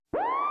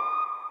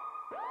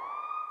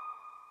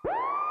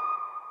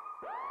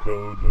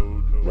Code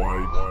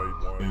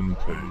white intake.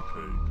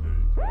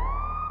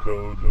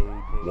 Code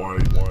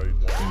white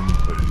intake.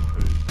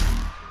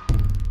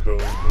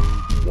 Code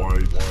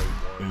white intake. Code white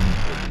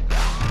intake.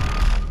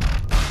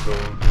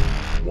 Code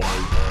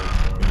white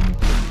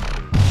intake.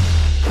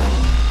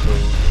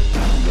 Code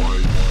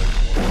white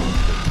intake.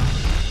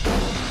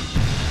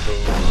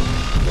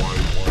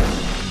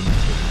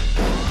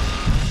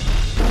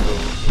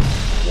 Code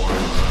white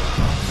intake.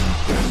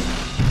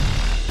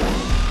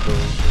 Code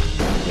white.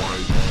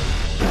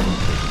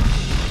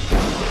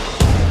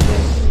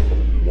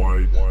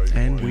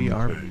 And we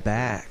are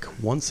back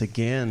once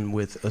again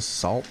with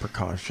assault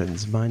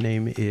precautions. My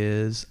name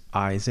is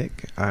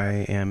Isaac.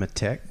 I am a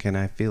tech, and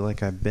I feel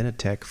like I've been a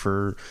tech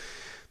for,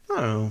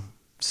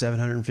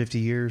 750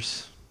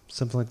 years,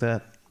 something like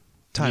that.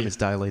 Time is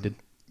dilated.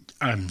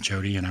 I'm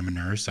Jody, and I'm a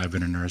nurse. I've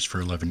been a nurse for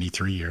 11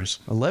 years.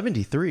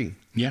 11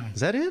 Yeah.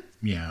 Is that it?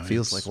 Yeah.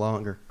 Feels like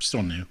longer.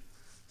 Still new.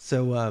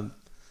 So,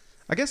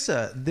 I guess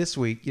this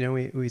week,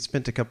 we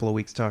spent a couple of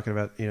weeks talking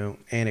about,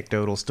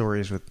 anecdotal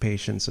stories with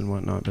patients and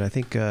whatnot. But I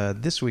think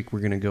this week we're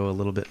going to go a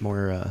little bit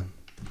more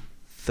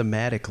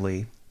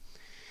thematically.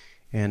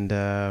 And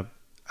I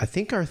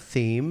think our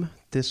theme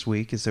this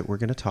week is that we're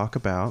going to talk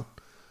about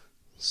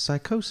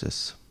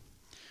psychosis.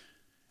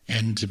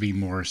 And to be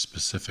more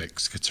specific,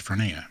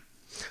 schizophrenia.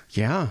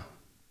 Yeah.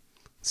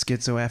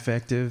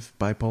 Schizoaffective,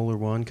 bipolar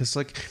 1. Because,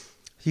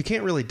 you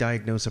can't really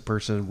diagnose a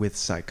person with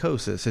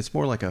psychosis. It's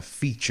more like a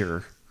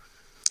feature.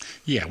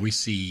 Yeah, we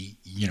see,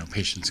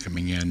 patients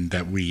coming in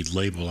that we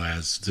label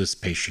as this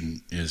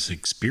patient is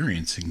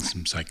experiencing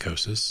some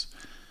psychosis.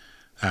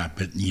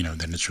 But,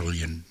 then it's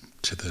really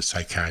into the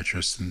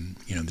psychiatrist and,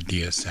 the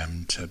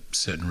DSM to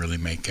sit and really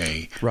make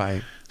a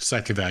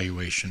psych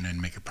evaluation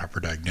and make a proper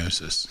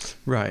diagnosis.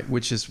 Right,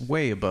 which is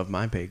way above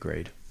my pay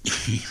grade.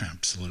 Yeah,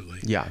 absolutely.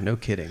 Yeah, no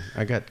kidding.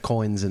 I got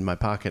coins in my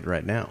pocket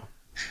right now.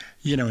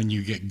 And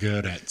you get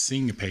good at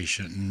seeing a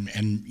patient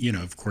and,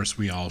 of course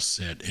we all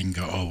sit and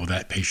go, oh, well,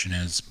 that patient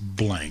is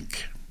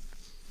blank.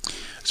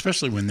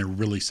 Especially when they're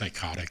really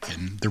psychotic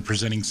and they're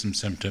presenting some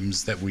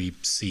symptoms that we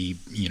see,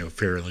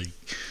 fairly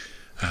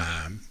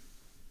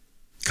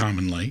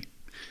commonly.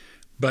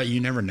 But you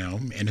never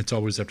know. And it's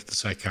always up to the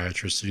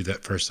psychiatrist to do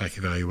that first psych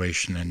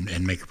evaluation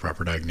and make a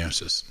proper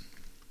diagnosis.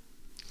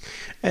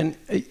 And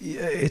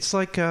it's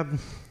like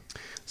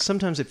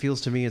sometimes it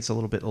feels to me it's a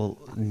little bit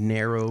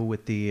narrow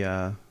with the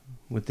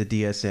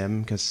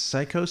DSM, because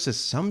psychosis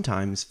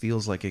sometimes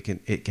feels like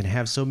it can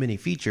have so many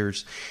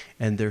features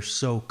and they're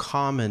so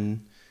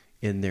common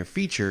in their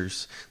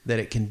features that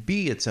it can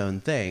be its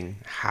own thing.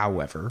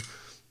 However,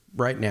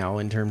 right now,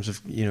 in terms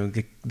of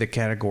the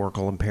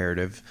categorical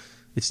imperative,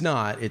 it's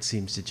not. It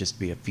seems to just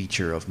be a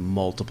feature of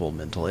multiple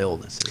mental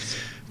illnesses.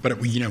 But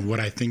what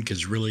I think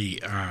is really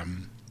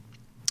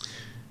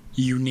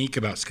unique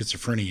about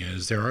schizophrenia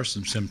is there are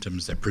some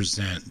symptoms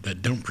that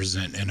don't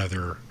present in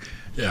other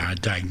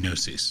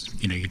diagnoses.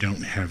 You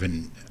don't have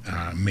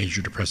a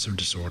major depressive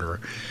disorder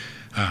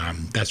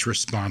that's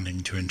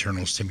responding to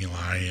internal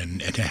stimuli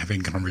and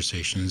having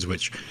conversations,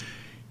 which,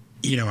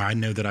 I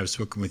know that I've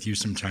spoken with you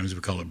sometimes.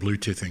 We call it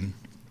Bluetoothing.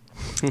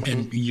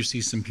 And you see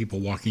some people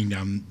walking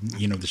down,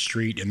 the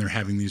street, and they're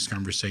having these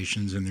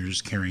conversations, and they're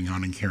just carrying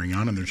on,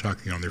 and they're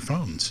talking on their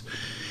phones,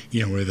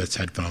 whether that's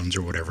headphones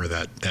or whatever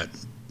that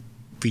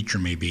feature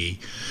may be.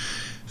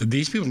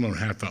 These people don't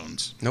have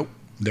phones. Nope.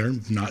 They're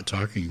not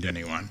talking to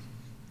anyone.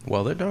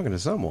 Well, they're talking to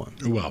someone.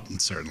 Well,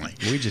 certainly.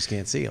 We just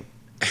can't see them.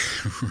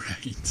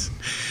 Right.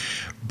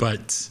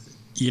 But,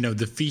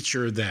 the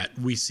feature that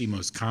we see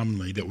most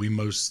commonly that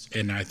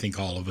and I think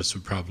all of us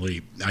would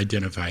probably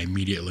identify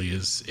immediately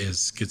is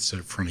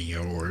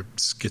schizophrenia or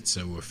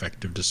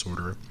schizoaffective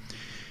disorder,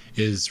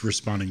 is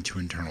responding to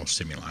internal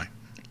stimuli.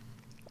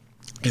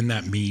 And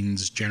that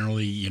means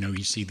generally,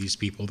 you see these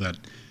people that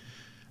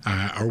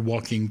are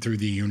walking through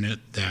the unit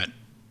that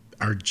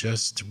are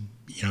just,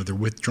 they're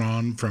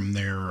withdrawn from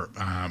their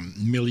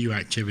milieu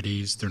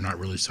activities. They're not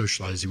really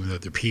socializing with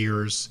other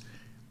peers,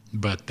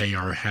 but they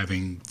are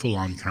having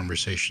full-on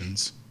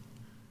conversations.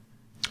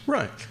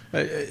 Right.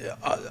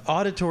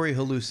 Auditory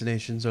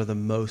hallucinations are the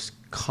most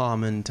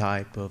common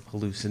type of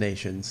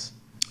hallucinations.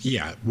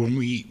 Yeah, when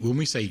we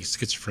say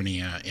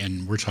schizophrenia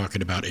and we're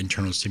talking about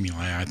internal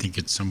stimuli, I think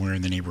it's somewhere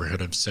in the neighborhood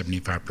of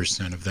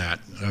 75% of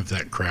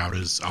that crowd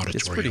is auditory.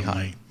 It's pretty only.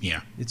 high.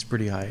 Yeah, it's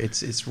pretty high.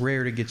 It's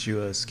rare to get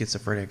you a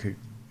schizophrenic who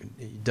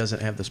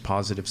doesn't have those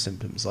positive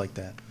symptoms like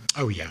that.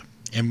 Oh yeah,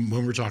 and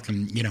when we're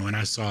talking, and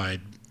I saw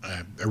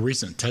a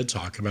recent TED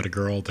Talk about a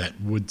girl that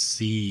would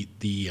see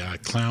the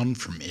clown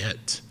from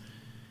It.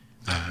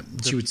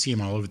 She would see him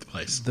all over the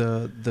place.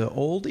 The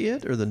old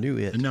It or the new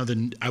It? No,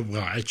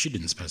 she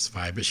didn't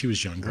specify, but she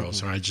was a young girl,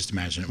 so I just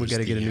imagine we got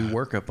to get a new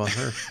workup on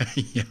her.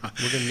 Yeah,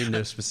 we're going to need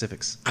no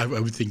specifics. I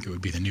would think it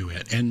would be the new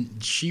It, and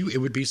it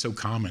would be so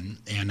common,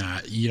 and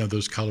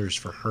those colors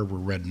for her were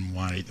red and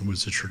white.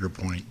 Was a trigger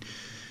point,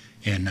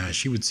 and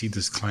she would see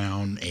this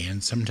clown,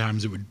 and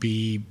sometimes it would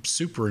be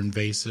super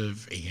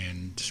invasive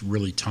and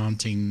really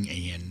taunting,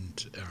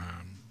 and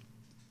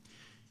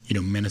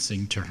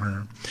menacing to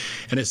her.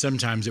 And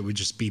sometimes it would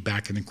just be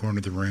back in the corner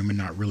of the room and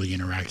not really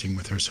interacting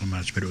with her so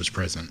much, but it was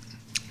present.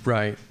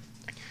 Right.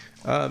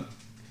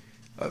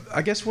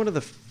 I guess one of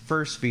the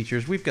first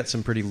features, we've got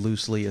some pretty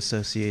loosely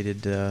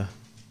associated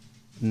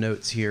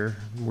notes here.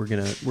 We're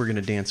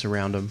gonna dance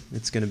around them.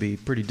 It's gonna be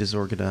pretty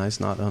disorganized,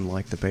 not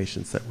unlike the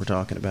patients that we're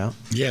talking about.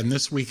 Yeah, and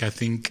this week I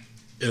think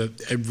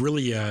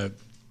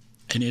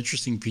an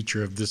interesting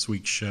feature of this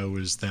week's show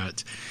is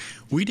that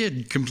we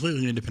did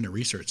completely independent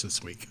research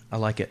this week. I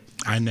like it.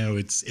 I know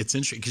it's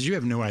interesting because you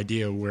have no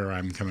idea where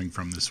I'm coming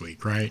from this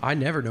week, right? I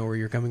never know where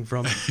you're coming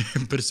from.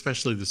 But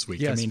especially this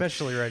week. Yeah,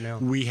 especially right now.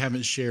 We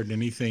haven't shared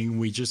anything.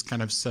 We just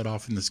kind of set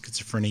off in the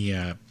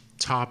schizophrenia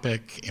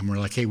topic, and we're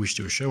like, hey, we should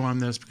do a show on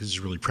this because it's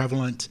really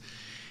prevalent.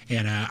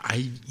 And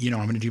I'm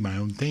going to do my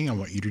own thing. I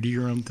want you to do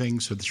your own thing,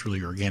 so it's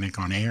really organic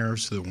on air,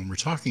 so that when we're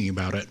talking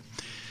about it,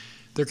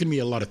 there can be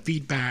a lot of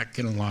feedback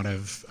and a lot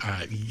of,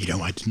 I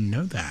didn't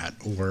know that,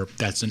 or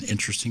that's an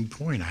interesting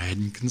point I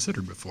hadn't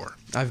considered before.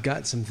 I've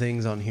got some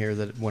things on here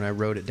that when I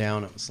wrote it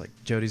down, I was like,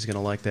 Jody's going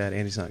to like that,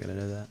 Andy's not going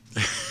to know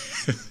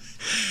that.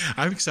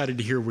 I'm excited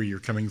to hear where you're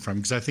coming from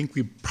because I think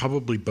we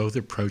probably both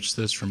approached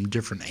this from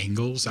different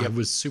angles. Yep. I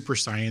was super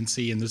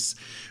sciencey, and this,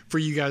 for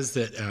you guys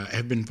that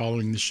have been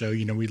following the show,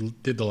 we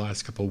did the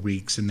last couple of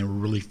weeks, and they were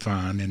really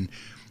fun, and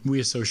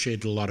we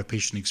associated a lot of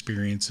patient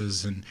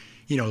experiences, and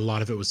a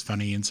lot of it was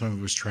funny, and some of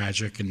it was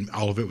tragic, and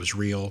all of it was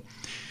real.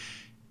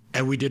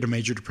 And we did a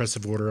major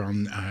depressive order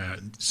on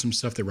some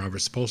stuff that Robert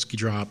Sapolsky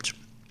dropped.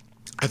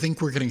 I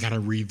think we're going to kind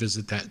of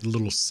revisit that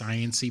little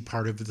sciencey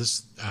part of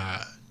this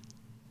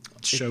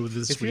show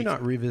this week. If you're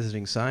not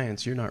revisiting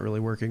science, you're not really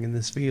working in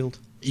this field.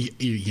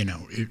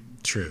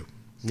 True.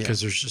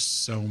 Because there's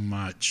just so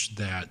much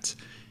that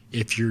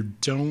if you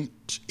don't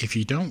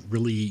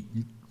really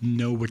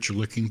know what you're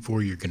looking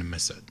for, you're going to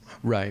miss it.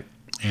 Right.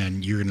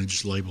 And you're going to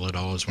just label it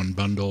all as one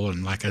bundle.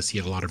 And like I see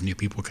a lot of new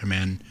people come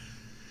in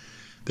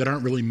that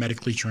aren't really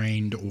medically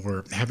trained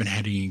or haven't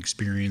had any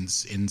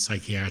experience in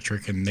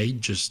psychiatric, and they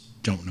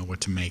just don't know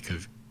what to make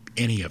of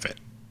any of it.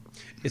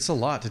 It's a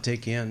lot to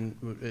take in,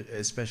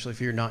 especially if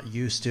you're not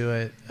used to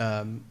it.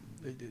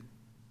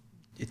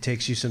 It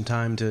takes you some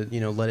time to,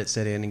 let it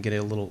set in and get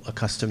a little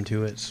accustomed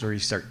to it, so you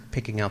start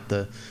picking out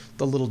the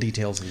little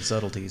details and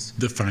subtleties.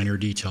 The finer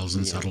details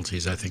and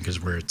subtleties, I think,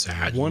 is where it's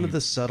at. One of the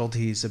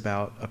subtleties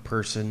about a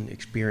person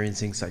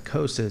experiencing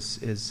psychosis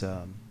is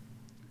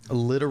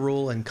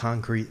literal and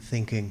concrete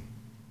thinking.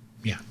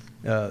 Yeah.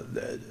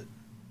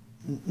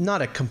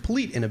 Not a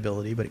complete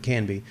inability, but it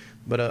can be,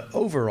 but an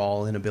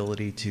overall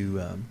inability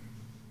to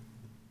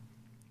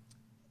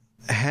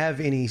have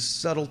any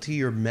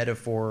subtlety or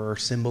metaphor or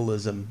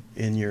symbolism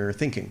in your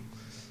thinking.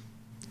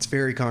 It's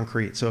very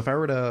concrete. So if I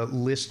were to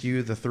list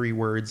you the three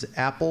words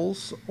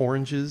apples,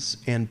 oranges,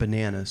 and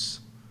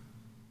bananas,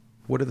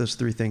 what do those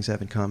three things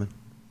have in common?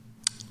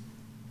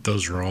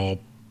 Those are all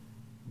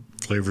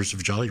flavors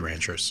of Jolly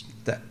Ranchers.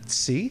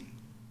 See?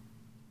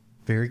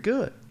 Very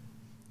good.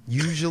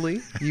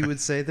 Usually you would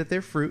say that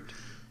they're fruit.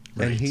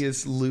 Right. And he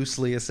is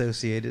loosely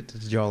associated to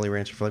Jolly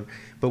Rancher flavor.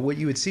 But what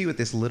you would see with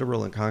this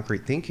literal and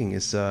concrete thinking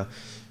is,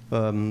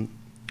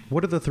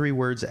 what are the three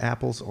words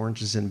apples,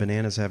 oranges, and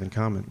bananas have in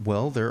common?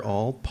 Well, they're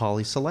all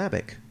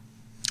polysyllabic.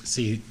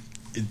 See,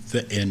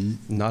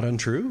 not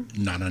untrue?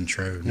 Not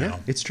untrue, no. Yeah,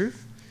 it's true.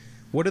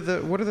 What are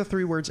the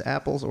three words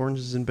apples,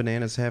 oranges, and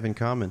bananas have in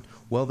common?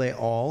 Well, they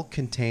all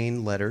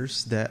contain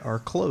letters that are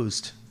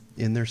closed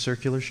in their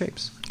circular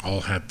shapes. All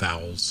have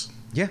vowels.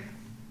 Yeah.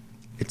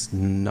 It's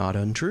not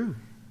untrue.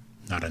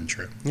 Not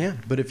untrue. Yeah,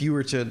 but if you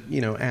were to,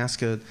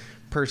 ask a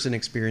person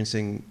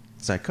experiencing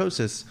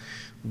psychosis,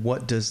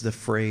 what does the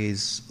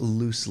phrase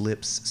 "loose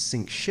lips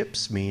sink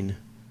ships" mean?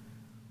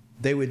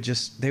 They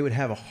would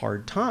have a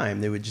hard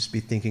time. They would just be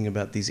thinking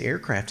about these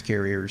aircraft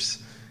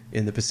carriers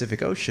in the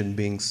Pacific Ocean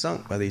being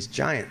sunk by these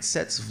giant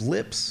sets of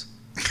lips.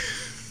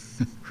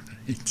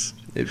 Right.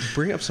 It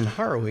bring up some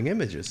harrowing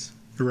images.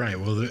 Right.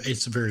 Well,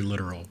 it's very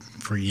literal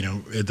for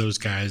those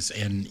guys,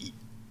 and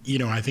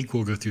I think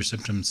we'll go through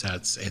symptom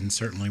sets, and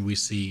certainly we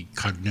see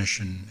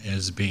cognition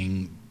as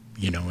being,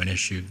 an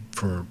issue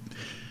for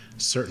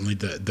certainly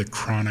the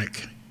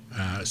chronic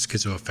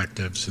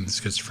schizoaffectives and the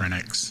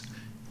schizophrenics,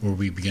 where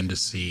we begin to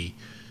see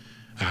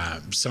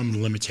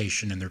some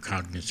limitation in their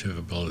cognitive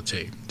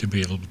ability to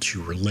be able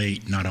to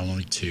relate not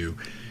only to,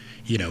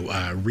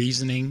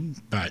 reasoning,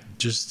 but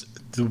just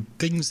the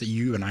things that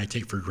you and I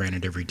take for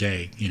granted every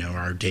day,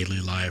 our daily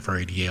life, our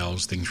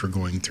ADLs, things we're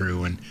going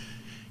through, and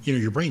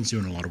your brain's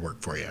doing a lot of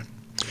work for you.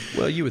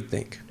 Well, you would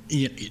think.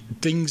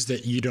 Things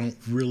that you don't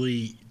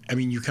really,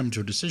 you come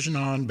to a decision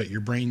on, but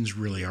your brain's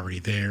really already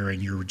there,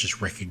 and you're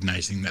just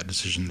recognizing that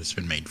decision that's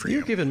been made for you.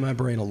 You're giving my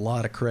brain a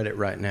lot of credit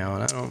right now,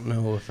 and I don't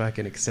know if I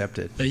can accept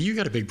it. Now, you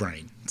got a big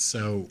brain,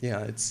 so...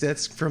 Yeah,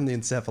 that's from the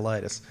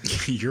encephalitis.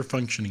 Your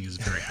functioning is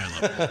very high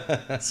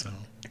level,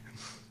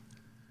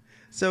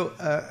 So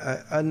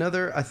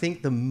another, I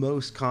think the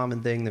most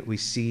common thing that we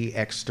see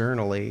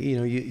externally,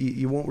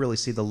 you won't really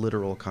see the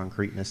literal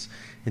concreteness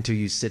until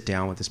you sit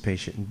down with this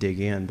patient and dig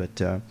in.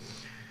 But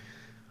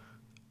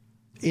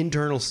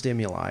internal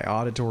stimuli,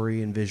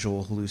 auditory and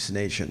visual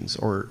hallucinations,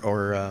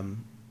 or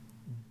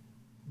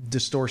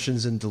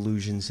distortions and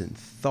delusions in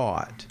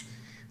thought.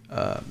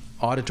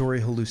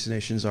 Auditory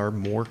hallucinations are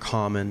more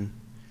common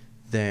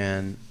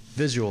than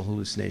visual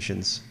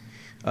hallucinations.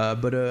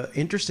 But an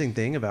interesting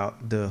thing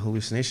about the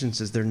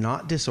hallucinations is they're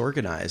not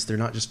disorganized. They're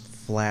not just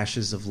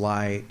flashes of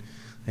light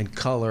and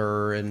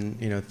color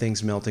and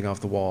things melting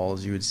off the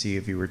walls you would see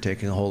if you were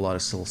taking a whole lot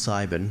of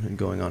psilocybin and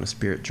going on a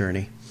spirit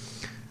journey.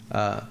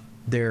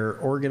 They're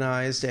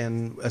organized,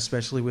 and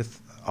especially with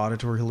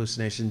auditory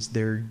hallucinations,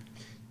 they're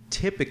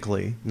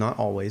typically, not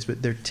always,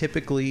 but they're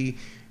typically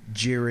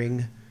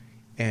jeering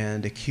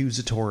and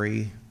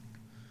accusatory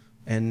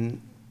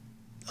and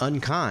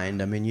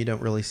unkind. I mean, you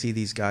don't really see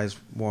these guys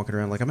walking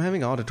around like, I'm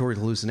having auditory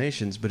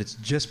hallucinations, but it's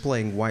just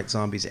playing White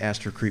Zombie's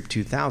Astro Creep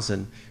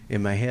 2000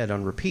 in my head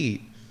on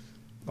repeat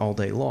all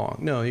day long.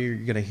 No, you're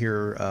going to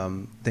hear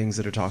things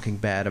that are talking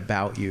bad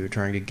about you,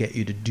 trying to get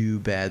you to do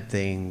bad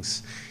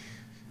things,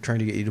 trying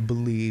to get you to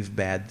believe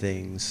bad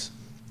things.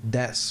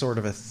 That's sort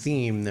of a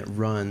theme that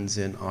runs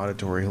in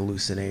auditory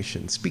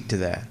hallucination. Speak to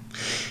that.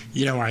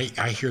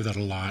 I hear that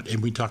a lot.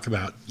 And we talk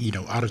about,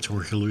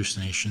 auditory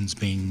hallucinations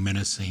being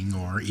menacing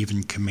or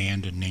even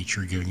command in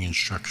nature, giving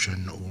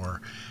instruction,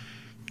 or,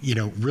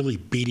 really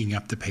beating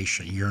up the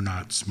patient. You're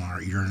not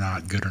smart. You're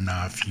not good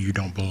enough. You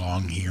don't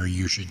belong here.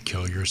 You should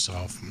kill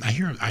yourself. I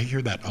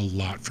hear that a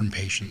lot from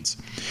patients.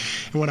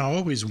 And what I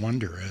always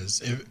wonder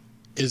is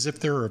if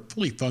there are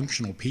fully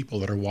functional people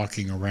that are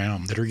walking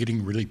around that are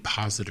getting really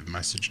positive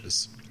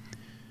messages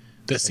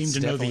that seem to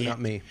know not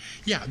me.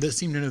 Yeah, that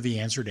seem to know the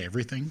answer to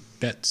everything,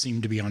 that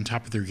seem to be on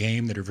top of their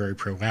game, that are very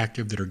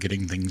proactive, that are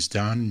getting things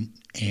done,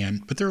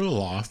 but they're a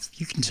little off,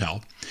 you can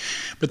tell,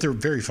 but they're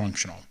very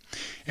functional.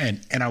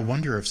 And I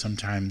wonder if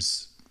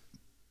sometimes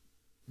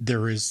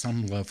there is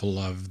some level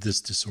of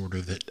this disorder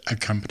that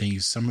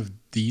accompanies some of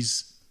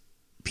these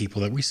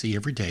people that we see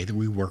every day, that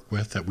we work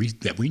with, that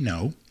we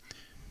know,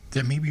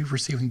 that may be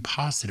receiving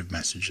positive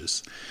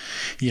messages,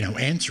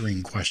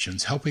 answering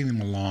questions, helping them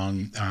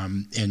along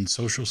in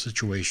social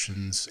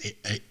situations.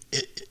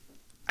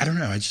 I don't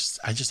know. I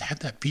just had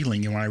that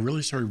feeling. And when I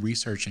really started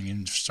researching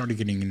and started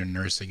getting into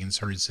nursing and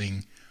started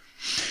seeing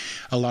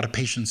a lot of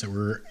patients that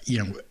were,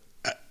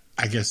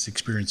 I guess,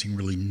 experiencing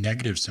really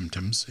negative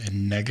symptoms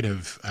and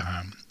negative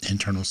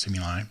internal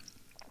stimuli,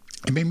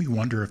 it made me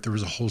wonder if there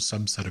was a whole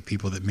subset of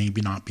people that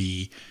maybe not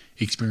be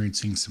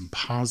experiencing some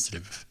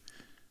positive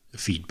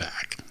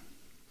feedback.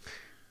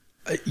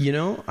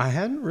 I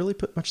hadn't really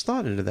put much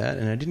thought into that,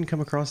 and I didn't come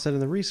across that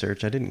in the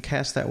research. I didn't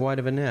cast that wide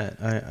of a net.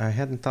 I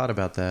hadn't thought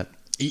about that.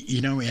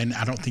 And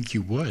I don't think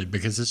you would,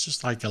 because it's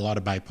just like a lot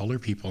of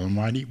bipolar people. And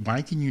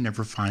why can you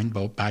never find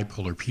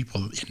bipolar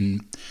people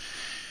in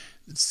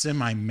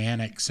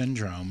semi-manic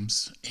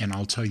syndromes? And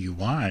I'll tell you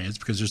why. It's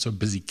because they're so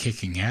busy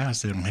kicking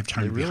ass, they don't have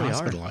time to be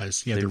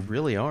hospitalized. Yeah, they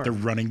really are. They're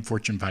running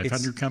Fortune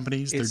 500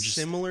 companies. It's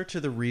similar to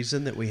the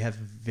reason that we have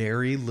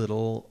very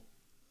little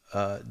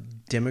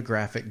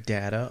demographic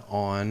data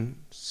on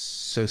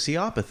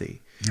sociopathy.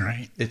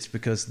 Right. It's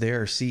because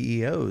they're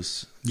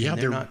CEOs. Yeah,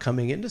 they're not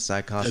coming into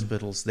psych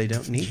hospitals. They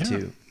don't need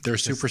to. They're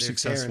super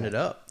successful. Tearing it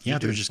up. Yeah,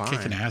 they're just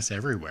kicking ass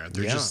everywhere.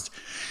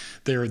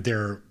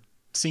 They're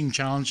seeing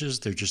challenges.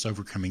 They're just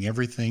overcoming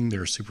everything.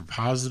 They're super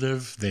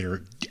positive.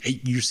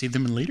 You see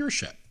them in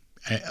leadership.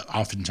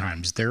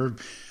 Oftentimes, they're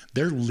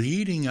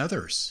leading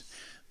others.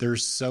 They're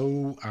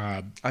so.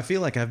 I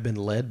feel like I've been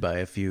led by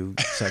a few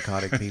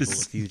psychotic people a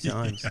few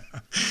times.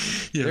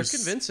 Yeah. They're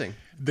convincing.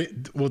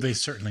 They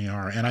certainly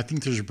are, and I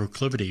think there's a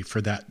proclivity for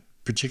that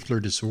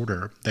particular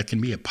disorder that can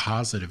be a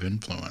positive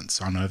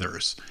influence on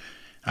others.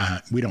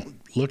 We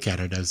don't look at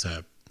it as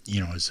a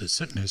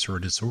sickness or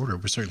a disorder.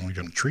 We certainly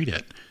don't treat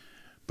it,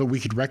 but we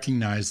could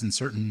recognize in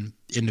certain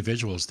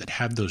individuals that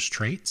have those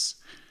traits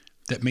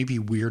that may be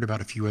weird about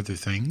a few other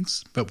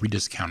things, but we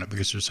discount it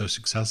because they're so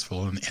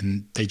successful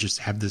and they just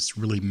have this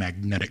really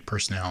magnetic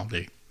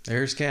personality.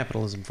 There's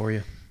capitalism for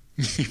you.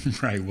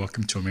 Right.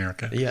 Welcome to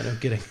America. Yeah, no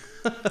kidding.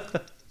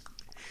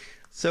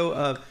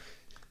 So,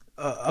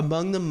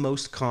 among the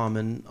most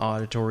common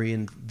auditory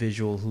and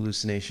visual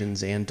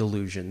hallucinations and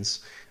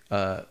delusions,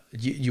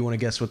 you want to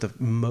guess what the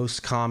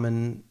most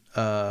common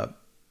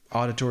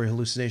auditory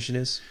hallucination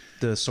is?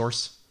 The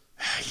source?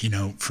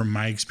 From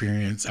my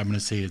experience, I'm going to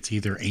say it's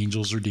either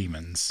angels or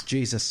demons.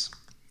 Jesus.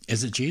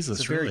 Is it Jesus?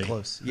 It's really? Very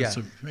close. Yeah.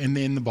 In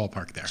the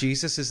ballpark there.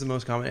 Jesus is the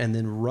most common. And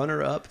then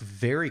runner up,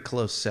 very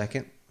close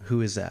second.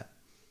 Who is that?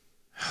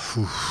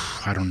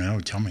 I don't know.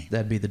 Tell me.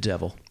 That'd be the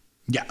devil.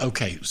 Yeah.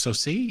 Okay. So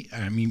see,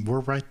 I mean,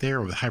 we're right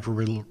there with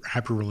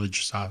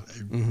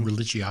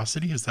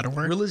religiosity. Is that a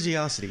word?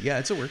 Religiosity. Yeah,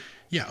 it's a word.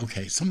 Yeah.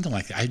 Okay. Something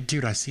like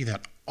that. I see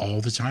that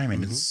all the time,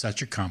 and it's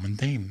such a common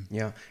theme.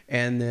 Yeah.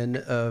 And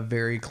then a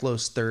very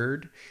close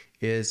third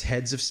is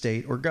heads of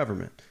state or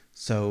government.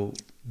 So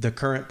the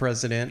current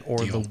president or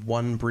the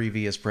one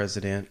previous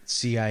president,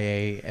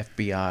 CIA,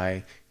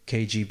 FBI,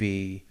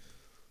 KGB,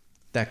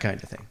 that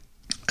kind of thing.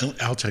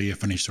 I'll tell you a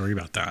funny story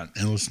about that.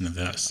 And listen to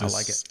this. I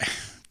like it.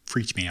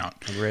 freaked me out.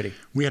 I'm ready.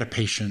 We had a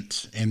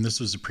patient, and this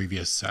was a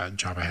previous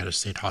job I had at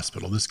State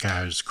Hospital. This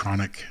guy was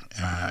chronic,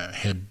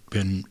 had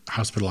been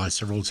hospitalized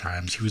several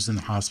times. He was in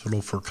the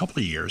hospital for a couple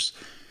of years.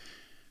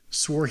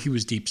 Swore he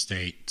was deep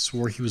state,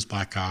 swore he was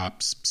black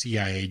ops,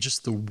 CIA,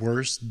 just the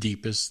worst,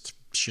 deepest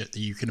shit that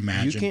you can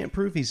imagine. You can't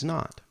prove he's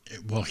not.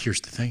 Well,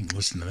 here's the thing.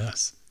 Listen to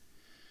this.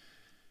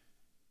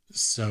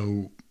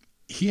 So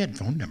he had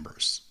phone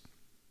numbers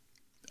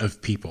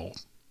of people.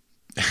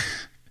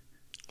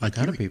 Like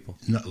kind of people.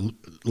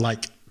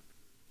 Like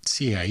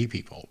CIA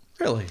people.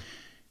 Really?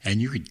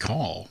 And you could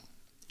call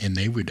and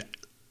they would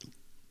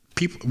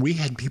we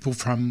had people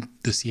from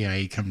the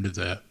CIA come to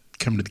the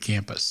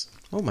campus.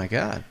 Oh my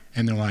God.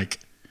 And they're like,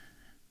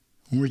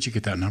 "Where'd you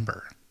get that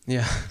number?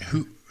 Yeah.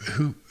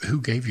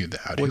 Who gave you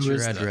that? What's Who your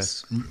is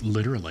address?" This?"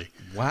 Literally.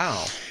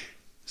 Wow.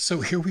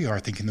 So here we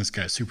are thinking this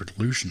guy's super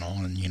delusional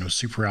and,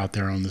 super out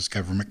there on this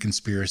government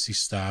conspiracy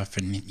stuff.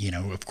 And,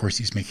 of course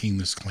he's making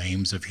these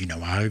claims of,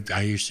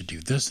 I used to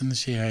do this in the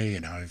CIA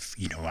and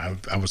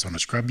I was on a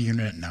scrub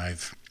unit and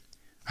I've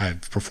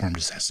performed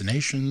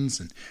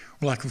assassinations. And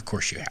we're like, of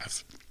course you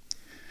have.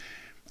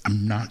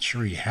 I'm not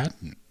sure he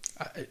hadn't.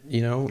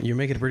 You're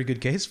making a pretty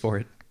good case for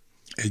it.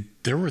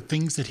 There were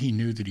things that he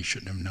knew that he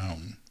shouldn't have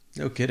known.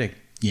 No kidding.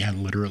 Yeah,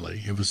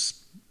 literally. It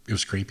was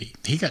creepy.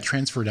 He got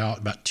transferred out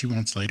about 2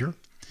 months later.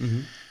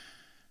 Mm-hmm.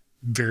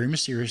 Very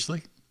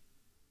mysteriously.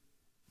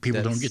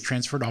 People don't get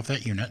transferred off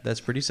that unit. That's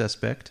pretty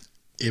suspect.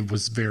 It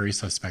was very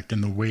suspect.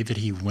 And the way that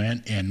he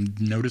went and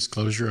no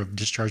disclosure of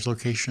discharge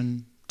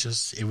location,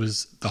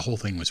 the whole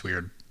thing was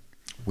weird.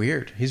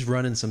 Weird. He's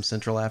running some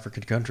Central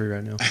African country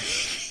right now.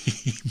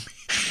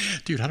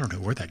 Dude, I don't know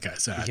where that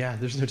guy's at. Yeah,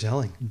 there's no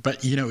telling.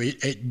 But,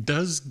 it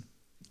does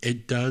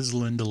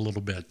lend a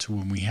little bit to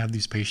when we have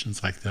these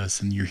patients like this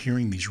and you're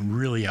hearing these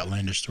really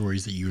outlandish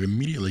stories that you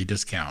immediately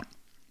discount.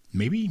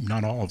 Maybe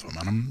not all of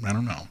them. I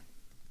don't know.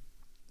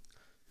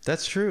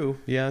 That's true.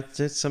 Yeah,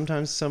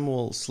 sometimes some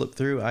will slip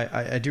through.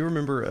 I do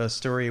remember a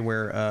story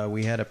where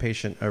we had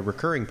a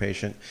recurring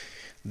patient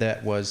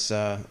that was,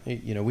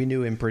 we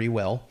knew him pretty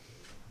well.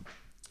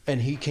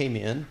 And he came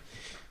in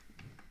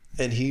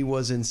and he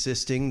was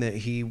insisting that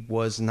he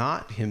was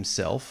not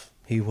himself.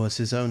 He was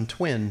his own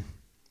twin.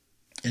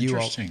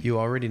 Interesting. You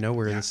already know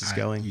where this is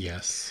going.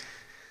 Yes.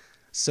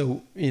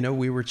 So,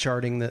 we were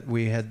charting that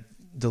we had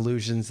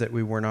delusions that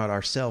we were not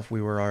ourselves,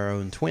 we were our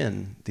own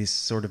twin. These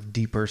sort of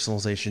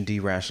depersonalization,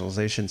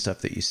 derationalization stuff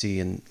that you see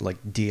in like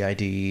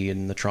DID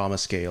and the trauma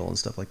scale and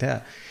stuff like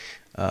that.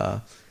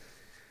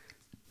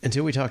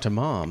 Until we talked to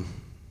Mom,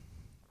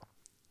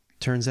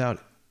 turns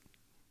out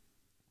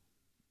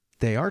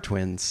they are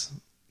twins,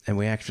 and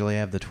we actually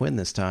have the twin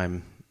this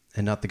time,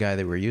 and not the guy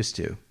that we're used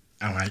to.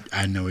 Oh,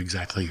 I know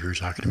exactly who you're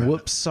talking about.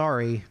 Whoops,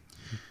 sorry.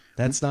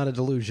 That's not a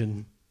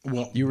delusion.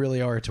 Well, you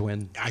really are a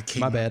twin.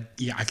 My bad.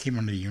 Yeah, I came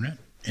onto the unit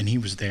and he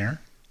was there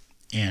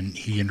and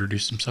he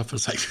introduced himself. I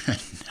was like,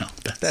 no,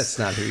 that's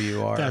not who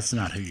you are. That's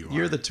not who you are.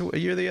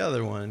 You're the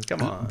other one.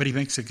 Come on. But he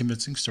makes a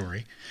convincing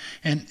story.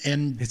 And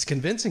it's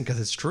convincing because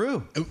it's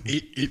true.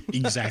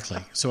 Exactly.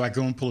 So I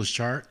go and pull his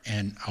chart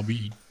and I'll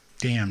be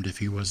damned if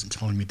he wasn't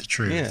telling me the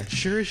truth. Yeah,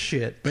 sure as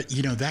shit. But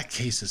that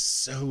case is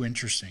so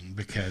interesting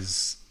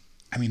because,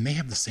 they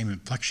have the same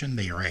inflection.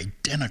 They are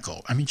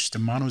identical. Just a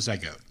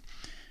monozygote.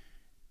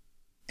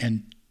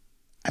 And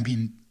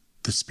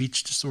the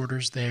speech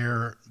disorders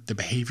there, the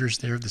behaviors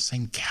there, the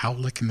same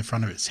cowlick in the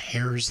front of its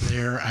hairs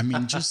there.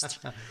 Just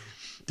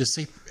the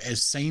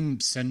same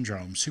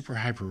syndrome, super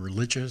hyper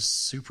religious,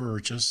 super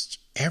just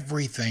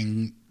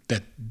everything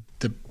that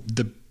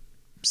the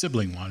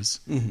sibling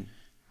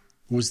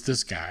was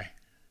this guy.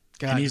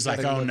 God, and he's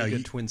like, "Oh no,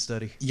 you twin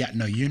study." Yeah,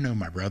 no,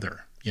 my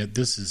brother. Yeah,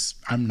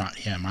 I'm not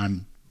him.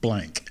 I'm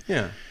blank.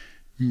 Yeah.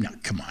 No,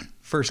 come on.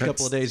 First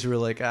couple of days we were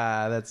like,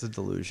 that's a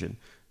delusion.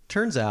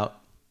 Turns out,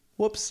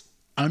 whoops.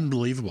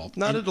 Unbelievable.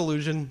 Not a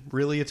delusion,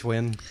 really a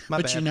twin.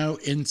 My bad.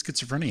 In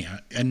schizophrenia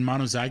and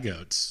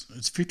monozygotes,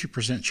 it's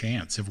 50%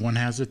 chance. If one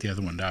has it, the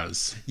other one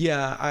does.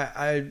 Yeah,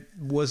 I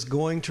was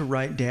going to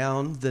write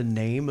down the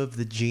name of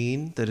the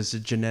gene that is a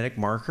genetic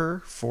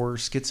marker for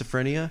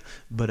schizophrenia,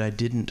 but I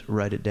didn't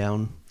write it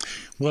down.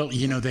 Well,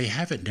 they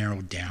have it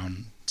narrowed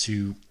down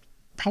to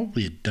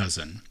probably a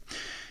dozen.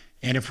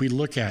 And if we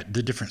look at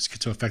the different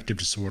schizoaffective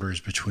disorders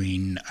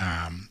between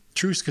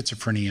true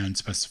schizophrenia and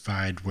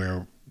specified,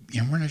 where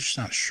we're just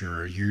not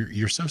sure,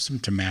 you're so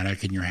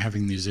symptomatic and you're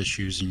having these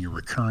issues and you're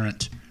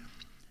recurrent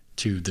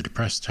to the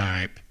depressed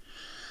type,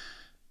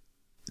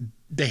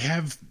 they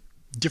have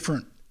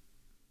different,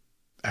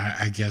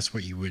 I guess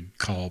what you would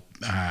call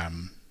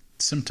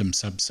symptom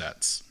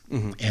subsets.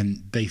 Mm-hmm.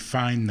 And they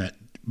find that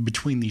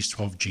between these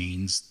 12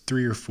 genes,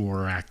 3 or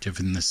 4 are active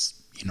in this,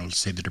 let's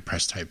say the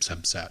depressed type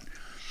subset.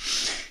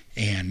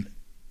 And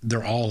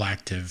they're all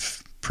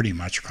active pretty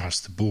much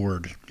across the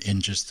board in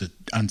just the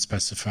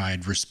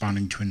unspecified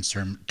responding to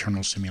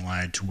internal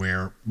stimuli to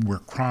where we're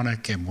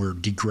chronic and we're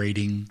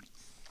degrading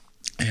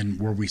and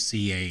where we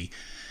see a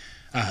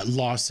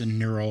loss in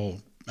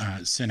neural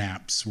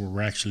synapse where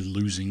we're actually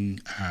losing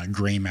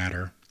gray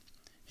matter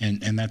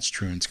And that's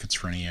true in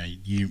schizophrenia.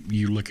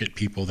 You look at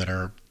people that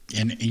are,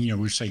 and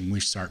we're saying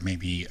we start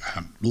maybe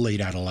late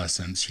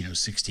adolescence,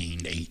 16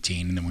 to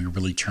 18, and then we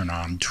really turn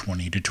on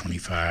 20 to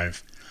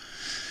 25.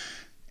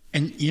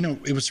 And,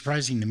 it was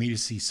surprising to me to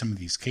see some of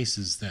these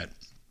cases that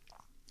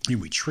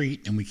we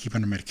treat and we keep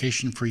under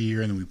medication for a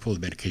year, and then we pull the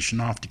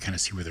medication off to kind of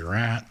see where they're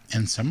at.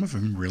 And some of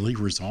them really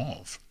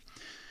resolve.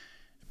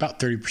 About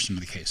 30% of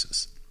the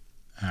cases.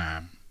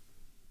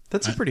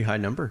 That's a pretty high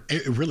number.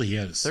 It really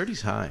is.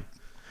 30's high.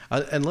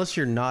 Unless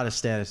you're not a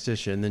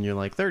statistician, then you're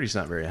like 30's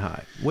not very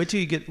high. Wait till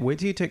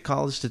you take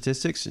college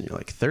statistics, and you're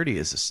like 30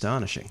 is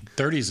astonishing.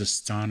 30 is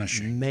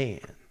astonishing. Man,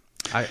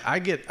 I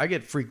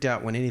get freaked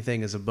out when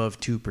anything is above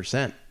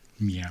 2%.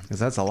 Yeah, because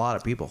that's a lot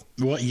of people.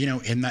 Well,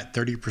 in that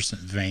 30%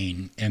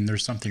 vein, and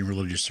there's something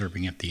really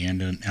disturbing at the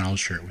end, and I'll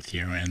share it with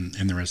you and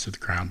the rest of the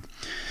crowd.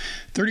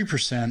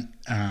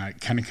 30%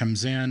 kind of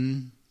comes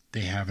in.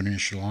 They have an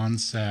initial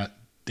onset.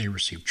 They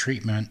receive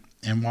treatment.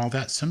 And while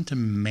that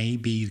symptom may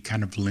be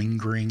kind of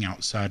lingering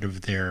outside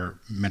of their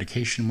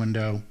medication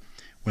window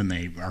when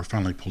they are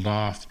finally pulled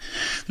off,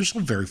 they're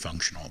still very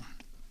functional.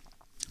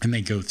 And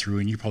they go through,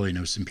 and you probably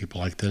know some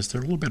people like this.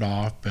 They're a little bit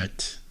off,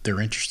 but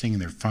they're interesting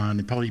and they're fun.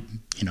 They probably,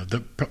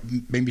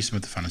 maybe some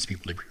of the funnest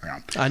people to be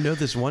around. I know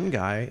this one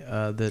guy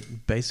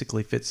that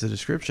basically fits the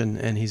description,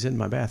 and he's in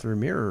my bathroom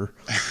mirror.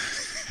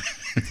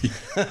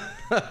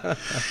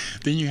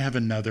 Then you have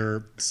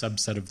another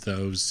subset of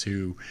those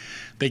who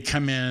they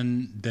come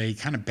in, they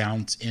kind of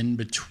bounce in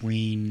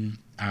between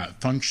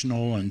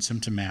functional and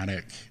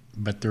symptomatic,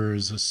 but there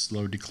is a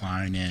slow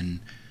decline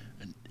in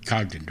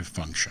cognitive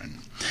function.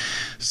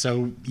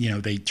 So,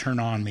 they turn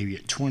on maybe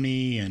at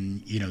 20,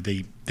 and,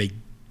 they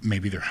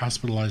maybe they're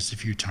hospitalized a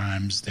few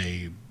times,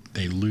 they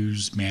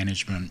lose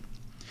management.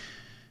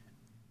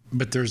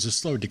 But there's a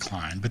slow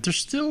decline, but they're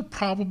still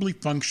probably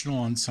functional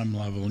on some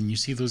level. And you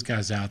see those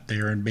guys out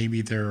there, and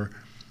maybe they're,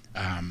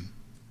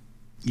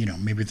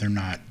 maybe they're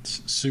not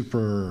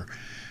super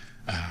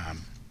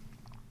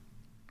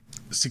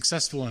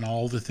successful in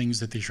all the things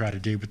that they try to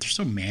do, but they're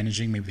still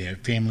managing. Maybe they have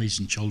families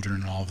and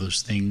children and all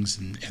those things,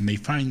 and they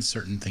find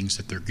certain things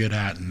that they're good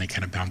at, and they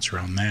kind of bounce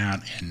around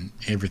that, and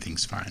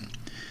everything's fine.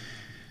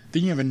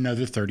 Then you have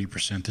another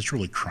 30% that's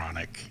really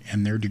chronic,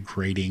 and they're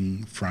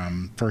degrading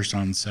from first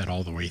onset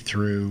all the way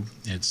through.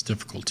 It's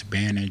difficult to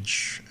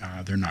manage.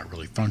 They're not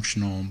really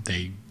functional.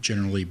 They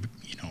generally,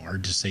 are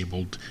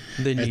disabled.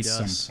 They need at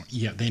some us. point.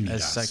 Yeah, they need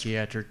as us.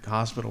 Psychiatric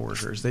hospital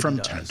workers. They From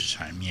need time us. to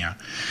time, yeah.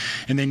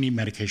 And they need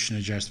medication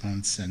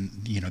adjustments, and,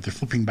 they're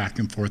flipping back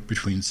and forth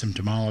between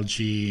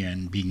symptomology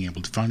and being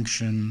able to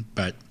function.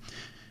 But,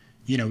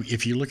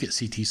 if you look at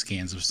CT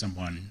scans of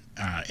someone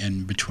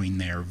in between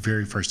their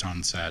very first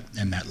onset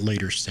and that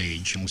later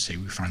stage, and let's say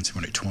we find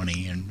someone at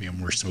 20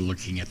 and we're still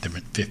looking at them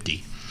at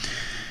 50,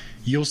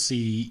 you'll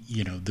see,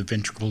 the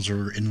ventricles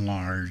are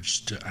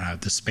enlarged,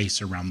 the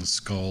space around the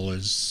skull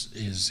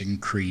is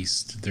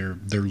increased. They're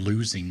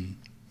losing,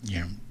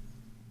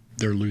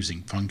 they're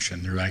losing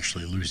function. They're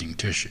actually losing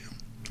tissue.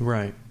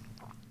 Right.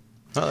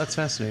 Oh, that's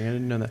fascinating. I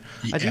didn't know that.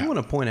 I do Yeah. want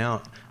to point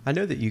out, I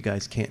know that you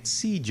guys can't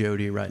see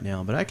Jody right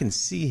now, but I can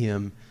see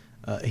him.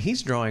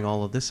 He's drawing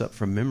all of this up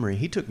from memory.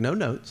 He took no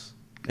notes,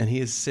 and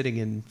he is sitting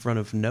in front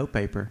of no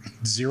paper.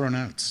 Zero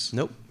notes.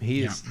 Nope.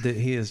 He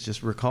is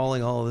just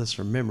recalling all of this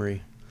from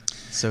memory.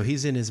 So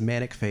he's in his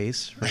manic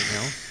phase right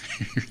now.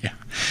 Yeah.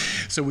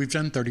 So we've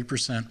done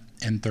 30%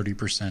 and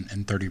 30%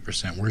 and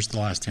 30%. Where's the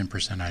last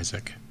 10%,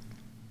 Isaac?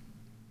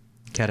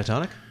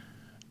 Catatonic?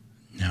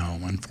 No,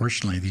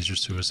 unfortunately, these are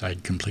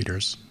suicide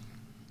completers.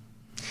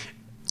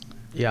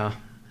 Yeah.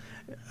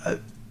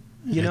 And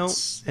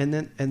It's-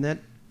 that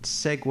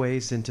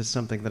segues into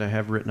something that I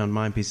have written on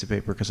my piece of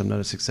paper because I'm not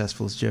as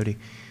successful as Jody.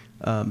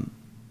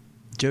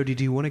 Jody,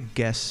 do you want to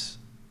guess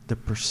the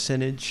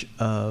percentage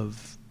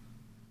of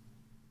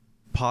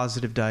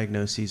positive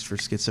diagnoses for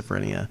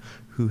schizophrenia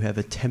who have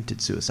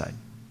attempted suicide?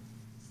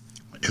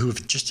 Who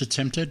have just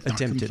attempted?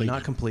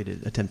 Not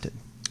completed. Attempted.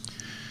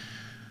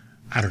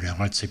 I don't know.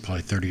 I'd say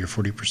probably 30 or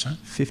 40%.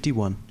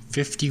 51.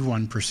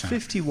 51%.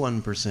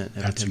 51% have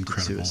That's attempted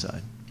incredible.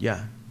 suicide.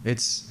 Yeah,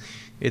 it's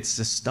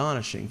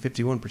astonishing.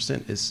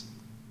 51% is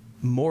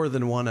more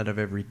than 1 out of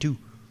every 2.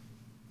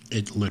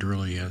 It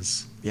literally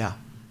is. Yeah,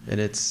 and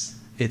it's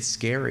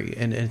scary,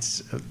 and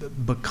it's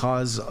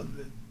because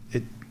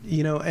it,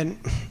 and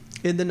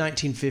in the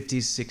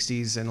 1950s,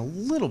 60s, and a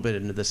little bit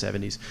into the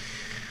 70s,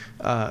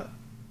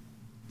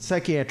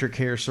 psychiatric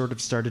care sort of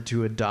started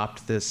to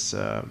adopt this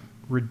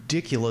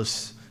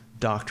ridiculous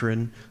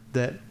doctrine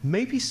that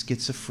maybe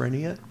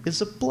schizophrenia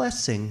is a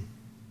blessing.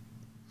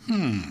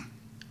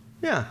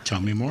 Yeah.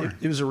 Tell me more.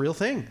 It was a real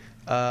thing.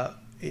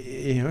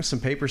 Some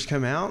papers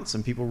come out.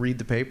 Some people read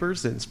the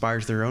papers. That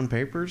inspires their own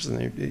papers, and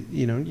they,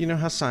 you know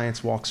how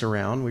science walks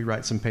around. We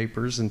write some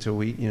papers until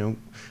we,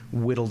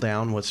 whittle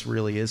down what's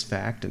really is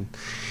fact. And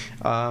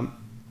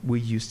we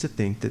used to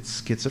think that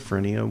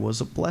schizophrenia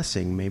was a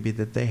blessing, maybe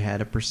that they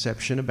had a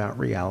perception about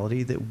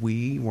reality that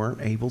we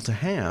weren't able to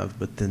have,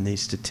 but then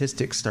these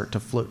statistics start to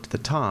float to the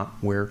top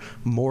where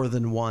more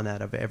than 1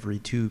 out of every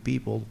 2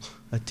 people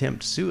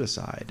attempt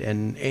suicide.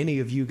 And any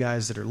of you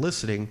guys that are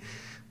listening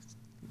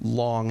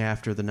long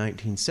after the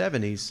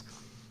 1970s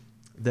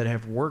that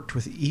have worked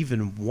with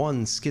even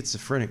one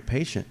schizophrenic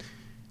patient,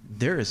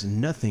 there is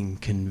nothing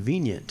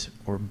convenient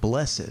or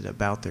blessed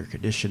about their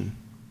condition,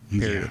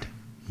 period.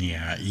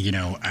 Yeah,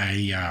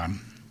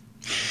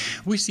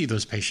 we see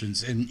those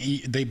patients, and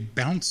they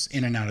bounce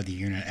in and out of the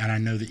unit. And I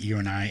know that you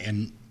and I,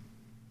 and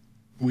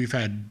we've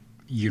had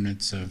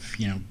units of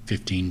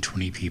 15,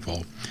 20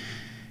 people,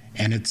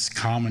 and it's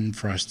common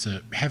for us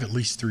to have at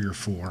least 3 or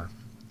 4.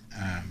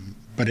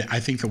 But I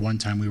think at one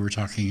time we were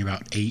talking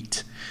about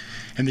 8.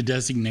 And the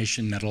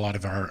designation that a lot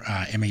of our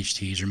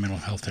MHTs or mental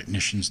health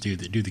technicians do,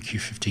 that do the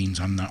Q15s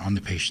on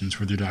the patients,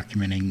 where they're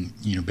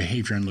documenting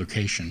behavior and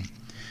location.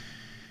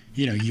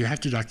 You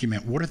have to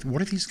document what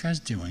are these guys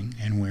doing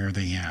and where are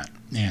they at.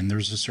 And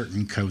there's a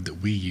certain code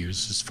that we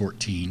use, is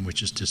 14,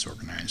 which is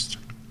disorganized.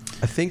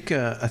 I think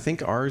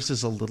ours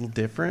is a little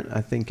different.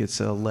 I think it's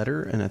a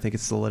letter, and I think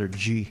it's the letter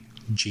G.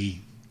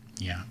 G,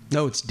 yeah.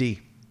 No, it's D.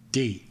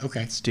 D,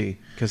 okay. It's D,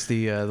 because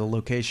the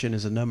location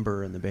is a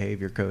number and the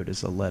behavior code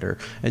is a letter.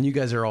 And you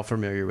guys are all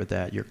familiar with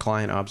that. Your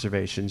client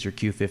observations, your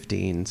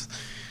Q15s.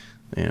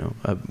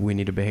 We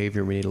need a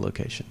behavior, we need a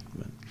location.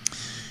 But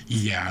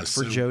yeah.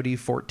 for Jody,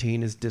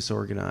 14 is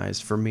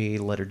disorganized. For me,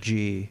 letter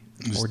G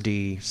or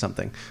D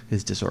something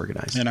is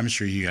disorganized. And I'm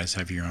sure you guys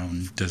have your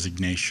own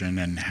designation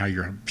and how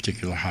your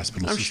particular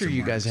hospital I'm system sure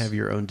you guys works. have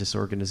your own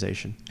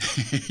disorganization.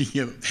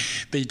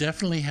 They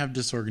definitely have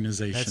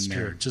disorganization. That's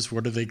there. true. Just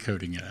what are they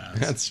coding it as?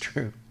 That's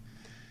true.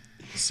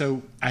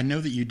 So I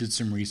know that you did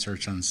some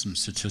research on some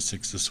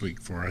statistics this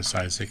week for us,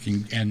 Isaac,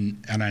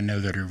 and I know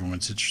that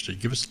everyone's interested.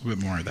 Give us a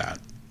little bit more of that.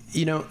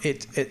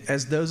 It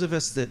as those of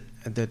us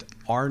that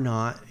are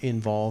not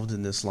involved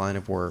in this line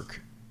of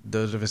work,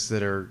 those of us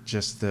that are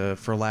just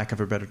for lack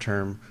of a better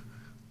term,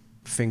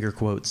 finger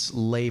quotes,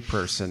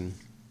 layperson,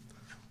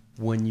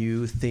 when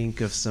you think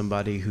of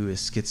somebody who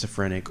is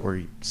schizophrenic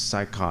or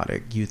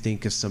psychotic, you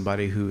think of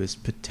somebody who is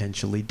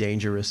potentially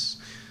dangerous.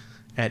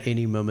 At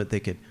any moment they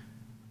could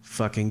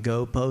fucking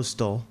go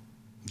postal.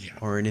 Yeah.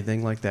 Or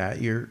anything like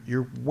that.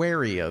 You're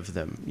wary of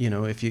them.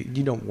 If you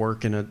don't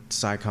work in a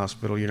psych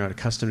hospital, you're not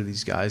accustomed to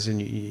these guys,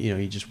 and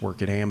you just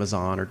work at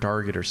Amazon or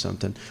Target or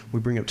something. We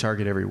bring up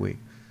Target every week.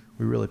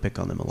 We really pick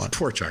on them a lot.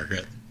 Poor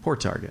Target. Poor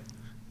Target.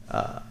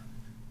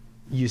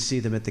 You see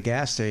them at the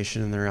gas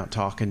station and they're out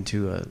talking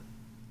to a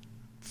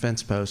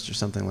fence post or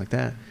something like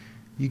that.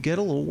 You get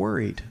a little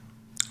worried.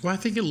 Well, I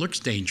think it looks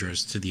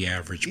dangerous to the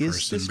average Is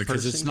person this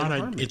because person gonna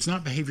harm me? it's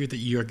not behavior that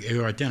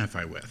you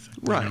identify with.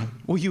 Right.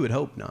 Well, you would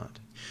hope not.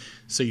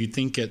 So you'd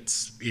think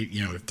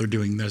if they're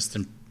doing this,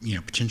 then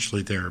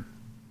potentially they're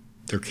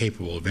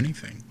capable of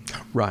anything.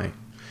 Right.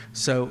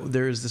 So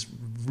there's this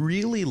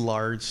really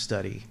large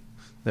study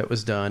that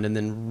was done and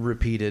then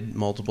repeated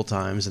multiple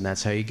times, and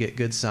that's how you get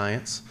good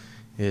science,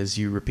 is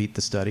you repeat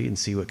the study and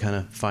see what kind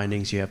of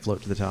findings you have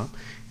float to the top.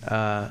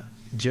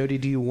 Jody,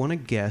 do you want to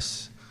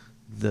guess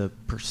the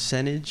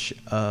percentage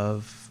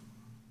of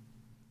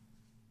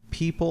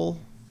people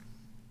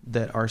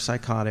that are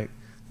psychotic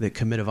that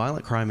commit a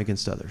violent crime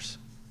against others?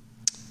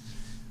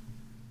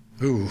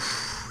 Ooh,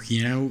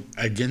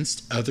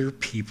 against other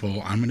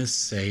people, I'm going to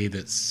say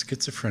that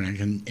schizophrenic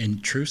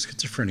and true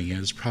schizophrenia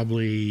is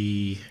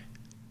probably,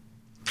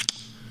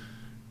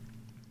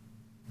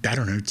 I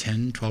don't know,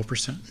 10,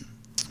 12%.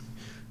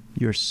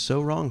 You're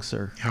so wrong,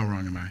 sir. How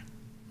wrong am I?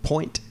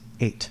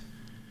 0.8.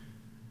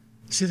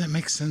 See, that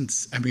makes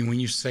sense. I mean,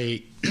 when you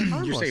say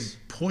Harmless.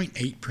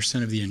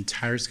 0.8% of the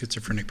entire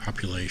schizophrenic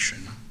population,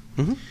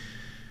 Mm-hmm.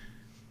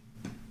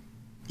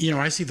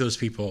 I see those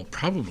people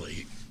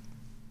probably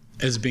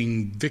as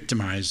being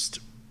victimized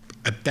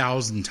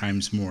 1,000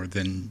 times more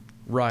than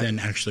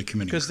actually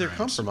committing Because they're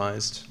crimes.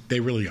 compromised. They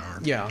really are.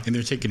 Yeah. And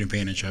they're taken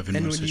advantage of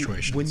in most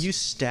situations. When you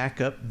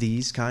stack up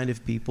these kind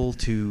of people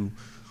to,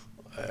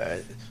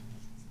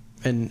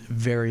 and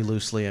very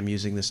loosely I'm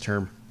using this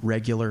term,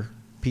 regular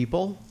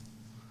people,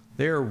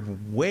 they're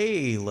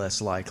way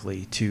less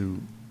likely to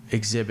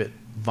exhibit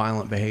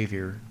violent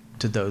behavior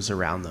to those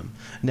around them.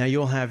 Now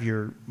you'll have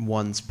your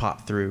ones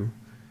pop through,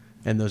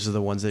 and those are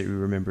the ones that you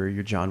remember,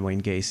 your John Wayne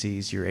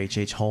Gacy's, your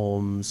H.H.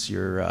 Holmes,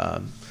 your,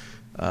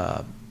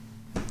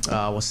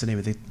 what's the name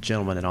of the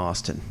gentleman in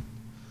Austin?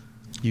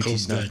 UT the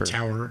Sniper.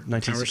 Tower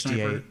 1968.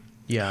 Sniper?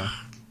 Yeah.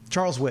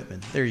 Charles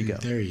Whitman. There you go.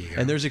 There you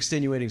go. And there's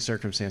extenuating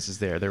circumstances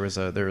there. There was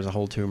a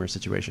whole tumor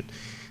situation.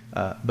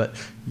 But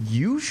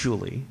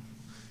usually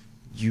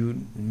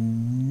you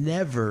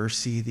never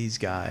see these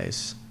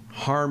guys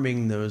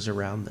harming those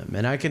around them.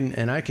 And I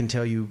can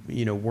tell you,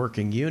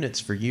 working units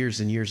for years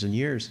and years and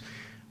years,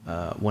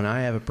 when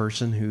I have a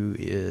person who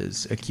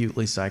is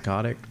acutely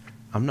psychotic,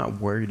 I'm not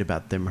worried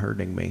about them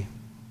hurting me.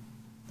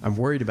 I'm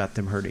worried about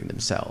them hurting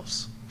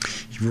themselves.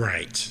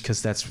 Right.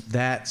 Because that's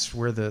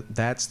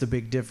the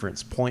big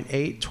difference.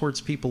 0.8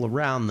 towards people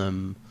around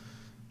them,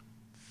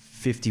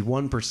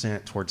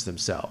 51% towards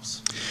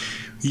themselves.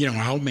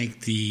 I'll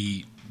make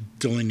the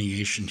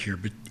delineation here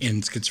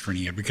in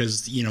schizophrenia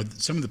because,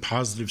 some of the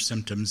positive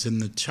symptoms,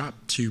 and the top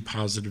two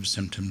positive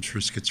symptoms for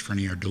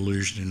schizophrenia are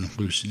delusion and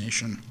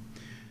hallucination.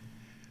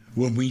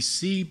 When we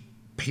see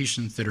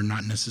patients that are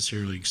not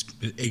necessarily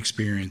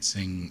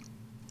experiencing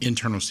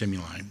internal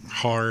stimuli,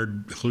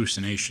 hard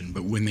hallucination,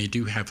 but when they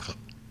do have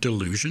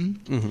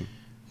delusion,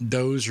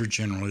 those are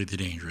generally the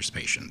dangerous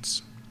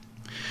patients.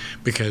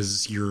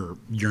 Because you're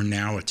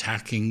now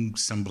attacking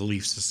some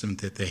belief system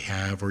that they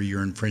have, or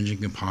you're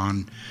infringing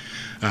upon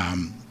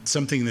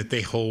something that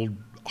they hold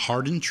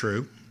hard and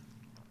true,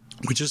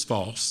 which is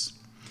false.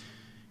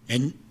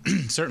 And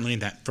certainly in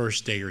that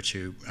first day or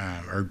two,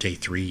 or day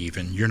 3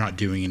 even, you're not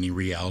doing any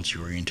reality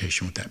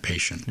orientation with that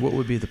patient. What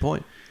would be the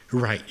point?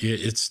 Right.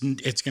 It's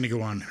going to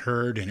go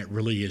unheard, and it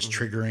really is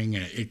triggering,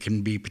 and it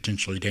can be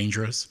potentially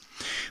dangerous.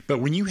 But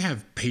when you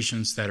have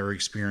patients that are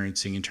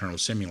experiencing internal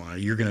stimuli,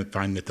 you're going to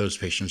find that those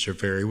patients are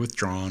very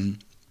withdrawn.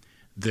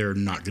 They're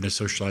not going to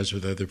socialize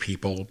with other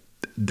people.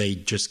 They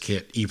just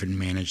can't even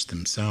manage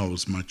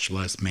themselves, much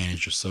less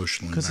manage a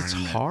social environment. Because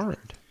it's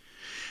hard.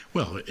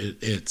 Well,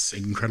 it's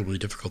incredibly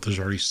difficult. There's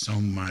already so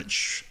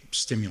much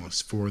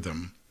stimulus for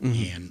them,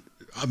 and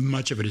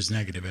much of it is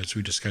negative, as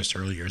we discussed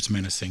earlier. It's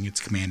menacing. It's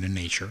command in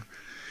nature.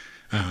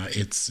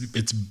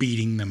 It's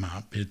beating them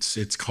up.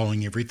 It's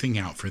calling everything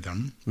out for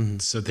them.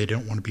 So they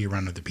don't want to be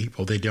around other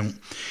people. They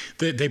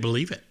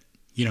believe it.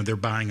 They're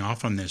buying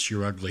off on this.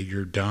 You're ugly.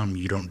 You're dumb.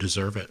 You don't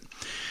deserve it.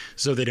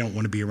 So they don't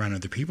want to be around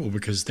other people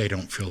because they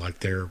don't feel like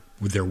they're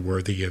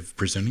worthy of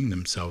presenting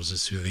themselves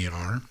as who they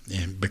are,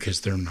 and because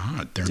they're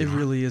not. It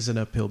really is an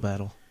uphill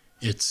battle.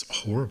 It's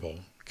horrible.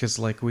 Because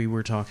like we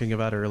were talking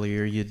about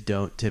earlier, you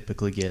don't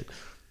typically get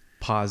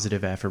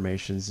positive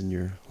affirmations in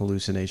your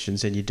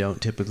hallucinations, and you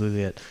don't typically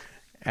get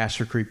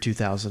Astro Creep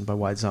 2000 by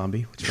White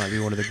Zombie, which might be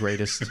one of the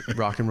greatest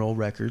rock and roll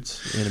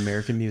records in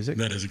American music.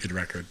 That is a good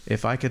record.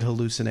 If I could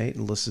hallucinate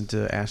and listen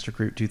to Astro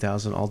Creep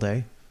 2000 all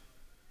day,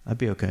 I'd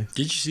be okay.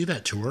 Did you see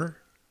that tour?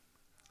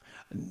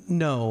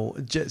 No.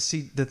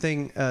 See, the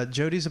thing,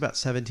 Jody's about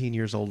 17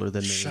 years older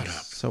than me. Shut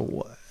up.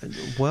 So,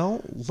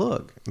 well,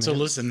 look. Man. So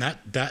listen,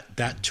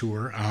 that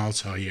tour, I'll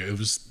tell you, it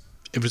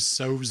was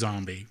so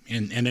zombie.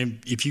 And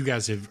if you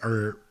guys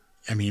are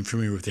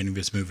familiar with any of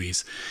his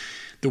movies,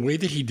 the way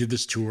that he did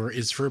this tour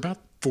is for about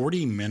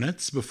 40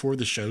 minutes before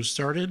the show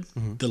started,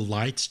 the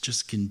lights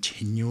just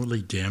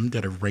continually dimmed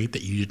at a rate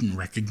that you didn't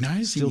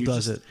recognize. Still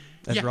does it.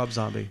 That's Rob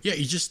Zombie. Yeah,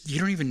 you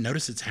don't even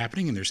notice it's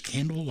happening, and there's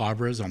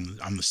candelabras on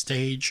the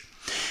stage,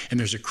 and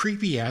there's a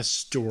creepy ass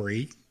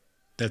story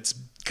that's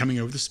coming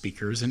over the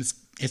speakers, and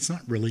it's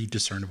not really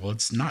discernible.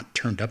 It's not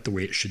turned up the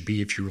way it should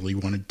be if you really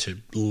wanted to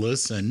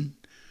listen.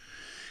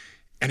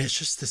 And it's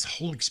just this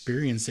whole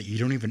experience that you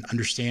don't even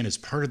understand as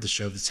part of the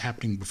show that's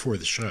happening before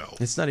the show.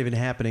 It's not even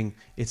happening.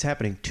 It's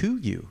happening to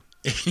you.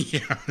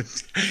 Yeah,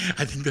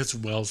 I think that's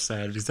well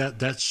said. Because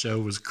that show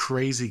was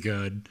crazy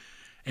good,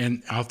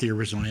 and off the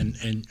original.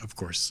 And of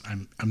course,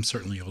 I'm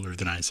certainly older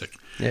than Isaac,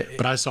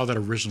 but I saw that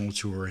original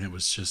tour, and it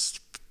was just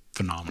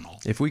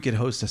phenomenal. If we could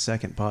host a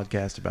second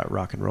podcast about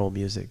rock and roll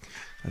music,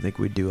 I think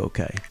we'd do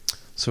okay.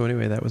 So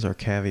anyway, that was our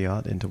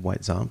caveat into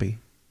White Zombie.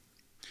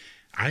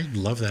 I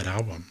love that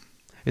album.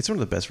 It's one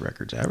of the best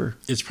records ever.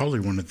 It's probably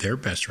one of their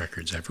best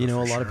records ever. A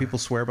lot of people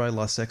swear by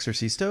Los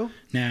Exorcisto.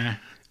 Nah.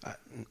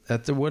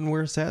 That wasn't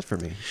where it's at for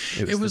me.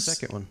 It was the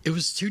second one. It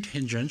was too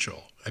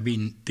tangential. I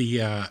mean,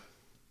 the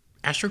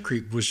Astro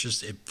Creep was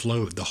just, it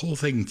flowed. The whole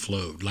thing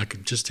flowed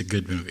like just a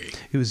good movie.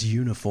 It was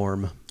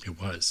uniform. It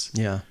was.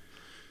 Yeah.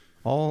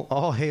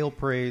 All hail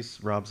praise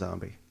Rob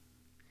Zombie.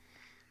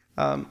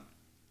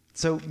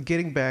 So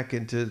getting back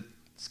into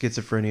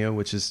schizophrenia,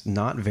 which is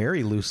not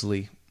very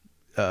loosely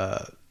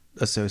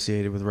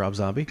associated with Rob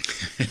Zombie.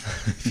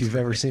 If you've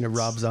ever seen a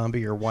Rob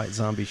Zombie or White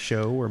Zombie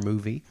show or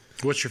movie.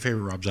 What's your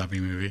favorite Rob Zombie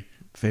movie?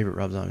 Favorite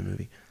Rob Zombie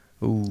movie?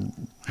 Ooh.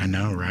 I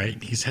know,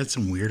 right? He's had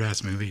some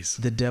weird-ass movies.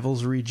 The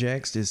Devil's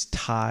Rejects is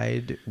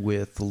tied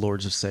with The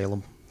Lords of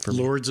Salem.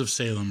 Lords of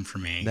Salem for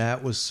me.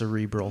 That was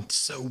cerebral.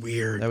 So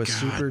weird. That was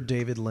super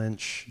David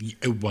Lynch.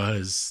 It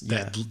was.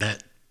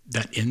 That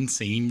end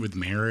scene with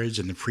marriage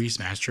and the priest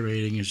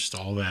masturbating is just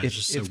all that. It's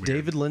just so weird. If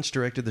David Lynch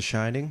directed The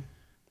Shining,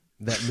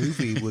 that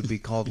movie would be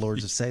called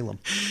Lords of Salem.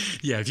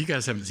 Yeah, if you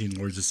guys haven't seen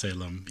Lords of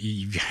Salem,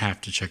 you have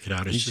to check it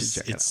out.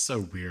 It's so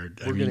weird.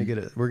 We're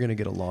gonna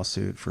get a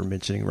lawsuit for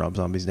mentioning Rob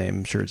Zombie's name.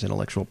 I'm sure it's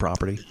intellectual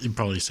property.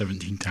 Probably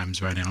 17 times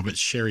by now. But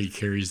Sherry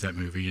carries that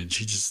movie, and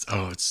she just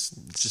it's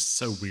just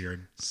so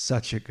weird.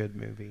 Such a good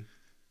movie.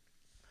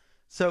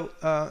 So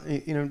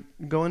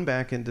going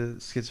back into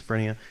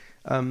schizophrenia,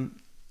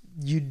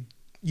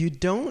 you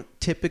don't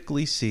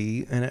typically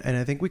see, and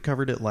I think we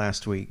covered it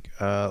last week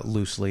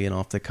loosely and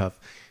off the cuff,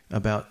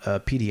 about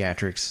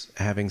pediatrics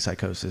having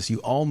psychosis. You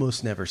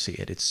almost never see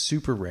it. It's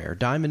super rare.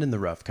 Diamond in the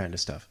rough kind of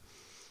stuff.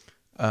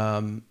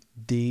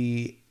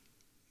 The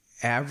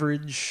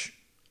average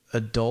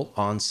adult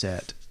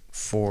onset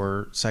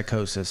for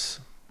psychosis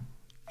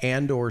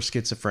and or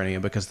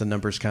schizophrenia, because the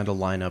numbers kind of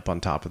line up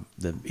on top of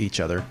each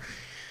other.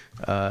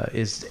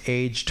 is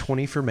age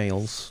 20 for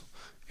males,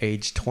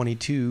 age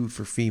 22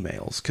 for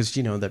females, because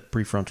that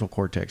prefrontal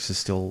cortex is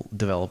still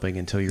developing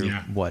until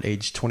you're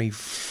age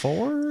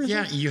 24?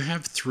 Yeah, you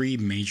have 3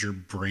 major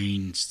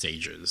brain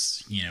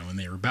stages, and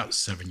they're about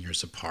 7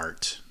 years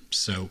apart.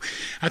 So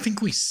I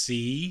think we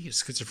see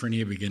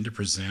schizophrenia begin to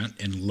present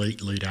in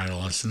late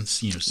adolescence,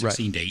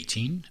 16 to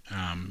 18.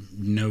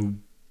 No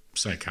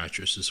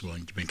psychiatrist is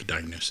willing to make a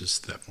diagnosis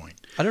at that point.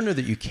 I don't know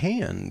that you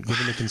can,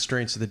 given the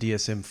constraints of the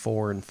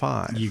DSM-4 and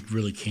 5. You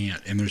really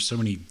can't. And there's so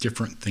many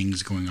different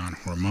things going on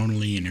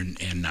hormonally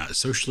and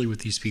socially with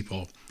these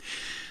people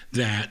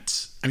that,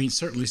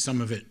 certainly some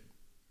of it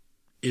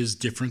is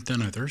different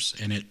than others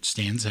and it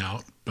stands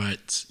out.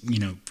 But,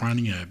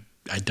 finding a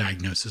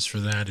diagnosis for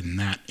that in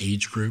that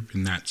age group,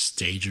 in that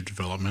stage of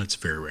development, it's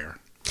very rare.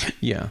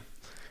 Yeah.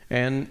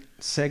 And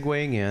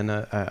segueing in,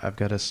 I've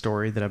got a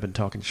story that I've been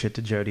talking shit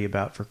to Jody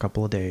about for a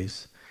couple of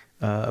days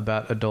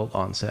about adult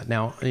onset.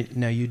 Now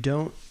you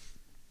don't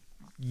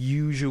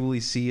usually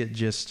see it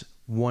just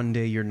one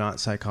day you're not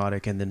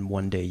psychotic and then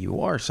one day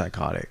you are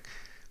psychotic.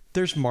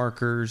 There's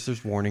markers,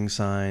 there's warning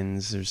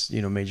signs, there's,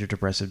 major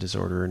depressive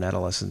disorder in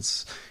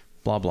adolescence,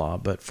 blah, blah.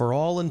 But for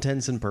all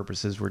intents and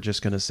purposes, we're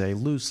just going to say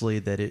loosely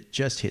that it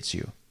just hits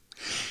you.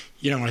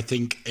 I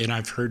think, and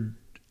I've heard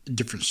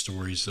different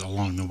stories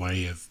along the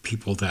way of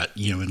people that,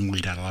 in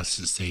late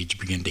adolescent stage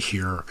begin to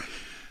hear,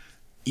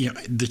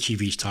 the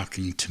TV's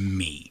talking to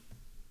me.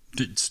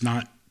 It's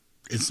not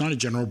a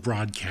general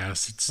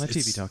broadcast. My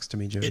TV talks to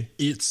me, Jody.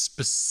 It's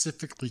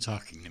specifically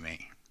talking to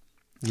me.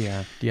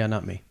 Yeah,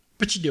 not me.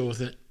 But you deal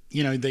with it.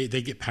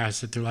 They get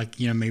past it. They're like,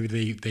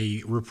 maybe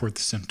they report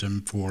the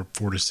symptom for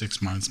 4 to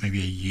 6 months,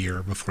 maybe a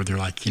year before they're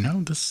like,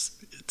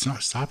 it's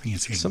not stopping.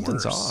 It's getting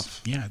Something's worse.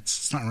 off. Yeah,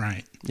 it's not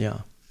right.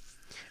 Yeah.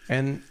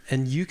 And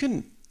you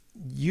can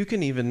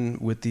even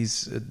with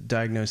these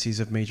diagnoses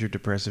of major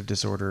depressive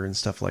disorder and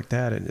stuff like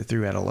that, and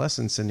through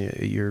adolescence, and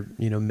you're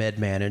med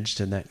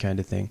managed and that kind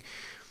of thing,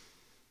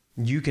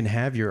 you can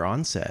have your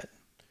onset,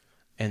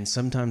 and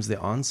sometimes the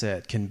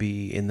onset can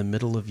be in the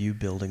middle of you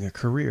building a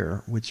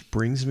career. Which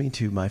brings me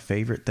to my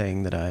favorite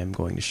thing that I am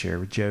going to share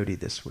with Jody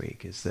this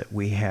week is that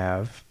we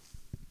have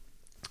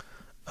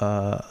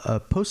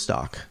a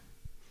postdoc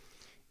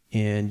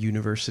in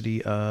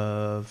University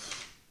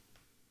of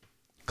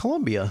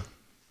Columbia.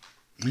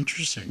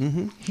 Interesting.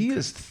 Mm-hmm. He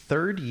is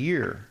 3rd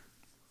year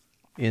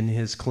in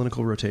his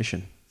clinical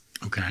rotation.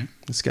 Okay.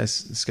 This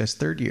guy's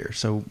 3rd year.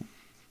 So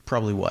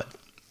probably what?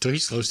 So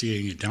he's close to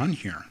getting it done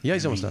here. Yeah,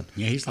 he's almost done.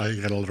 Yeah, he's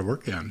got a lot of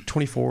work done.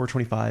 24,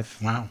 25.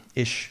 Wow.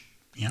 Ish.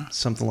 Yeah.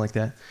 Something like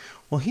that.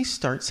 Well, he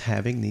starts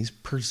having these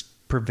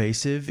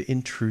pervasive,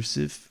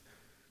 intrusive,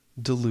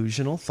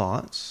 delusional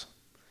thoughts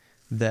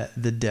that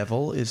the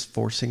devil is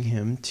forcing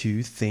him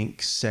to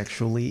think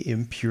sexually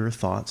impure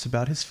thoughts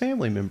about his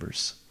family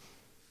members.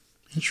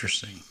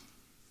 Interesting.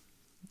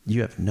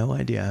 You have no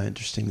idea how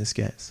interesting this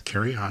gets.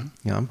 Carry on.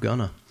 Yeah, I'm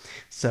gonna.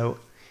 So,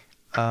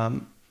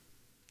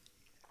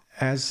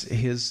 as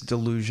his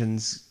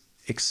delusions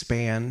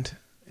expand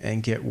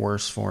and get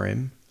worse for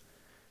him,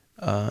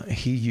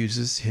 he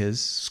uses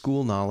his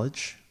school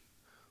knowledge.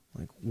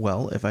 Like,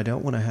 well, if I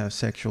don't want to have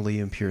sexually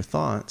impure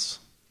thoughts,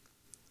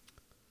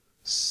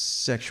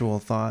 sexual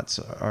thoughts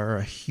are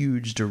a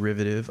huge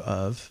derivative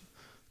of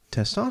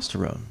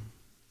testosterone.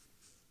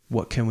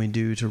 What can we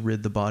do to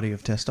rid the body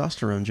of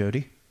testosterone,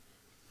 Jody?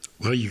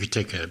 Well, you could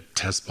take a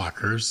test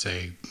blocker,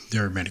 say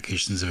there are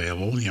medications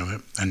available,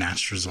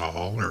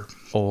 anastrozole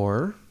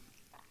or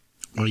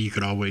well, you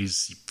could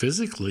always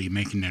physically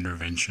make an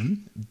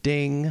intervention.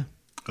 Ding.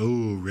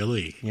 Oh,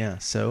 really? Yeah,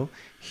 so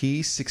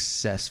he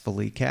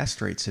successfully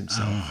castrates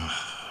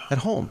himself at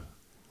home.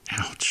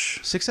 Ouch.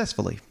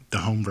 Successfully. The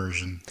home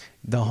version.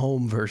 The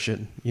home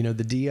version. The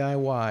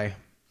DIY.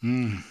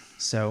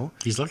 So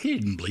he's lucky he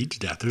didn't bleed to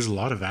death. There's a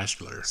lot of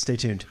vascular. Stay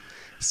tuned.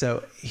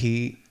 So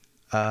he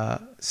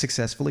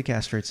successfully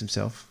castrates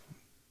himself.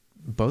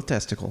 Both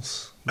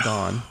testicles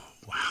gone.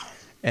 Wow.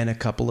 And a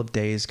couple of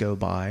days go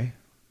by.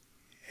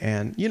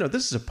 And,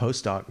 this is a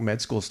postdoc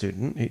med school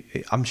student.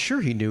 I'm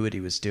sure he knew what he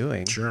was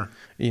doing. Sure.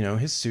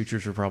 His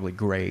sutures were probably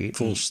great.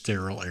 Full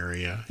sterile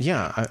area.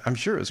 Yeah, I'm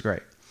sure it was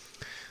great.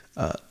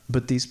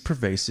 But these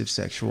pervasive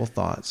sexual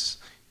thoughts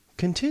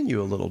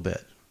continue a little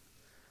bit.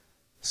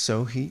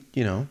 So he,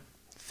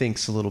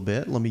 thinks a little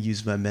bit. Let me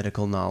use my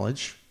medical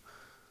knowledge.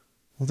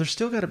 Well, there's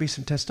still got to be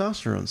some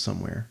testosterone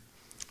somewhere.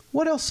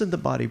 What else in the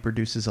body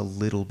produces a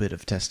little bit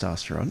of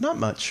testosterone? Not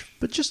much,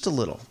 but just a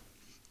little.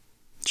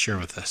 Share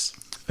with us.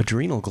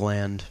 Adrenal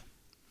gland.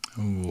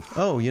 Ooh.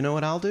 Oh, you know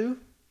what I'll do?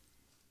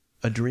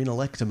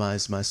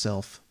 Adrenalectomize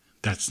myself.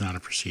 That's not a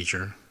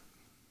procedure.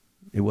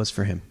 It was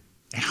for him.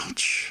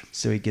 Ouch.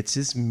 So he gets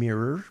his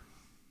mirror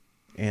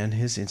and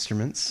his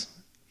instruments,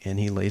 and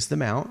he lays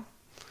them out.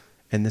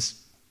 And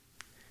this,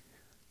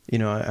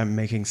 I'm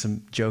making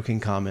some joking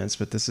comments,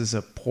 but this is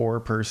a poor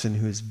person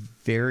who is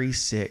very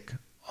sick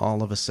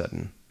all of a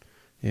sudden.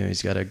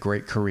 He's got a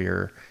great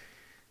career,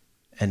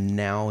 and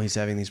now he's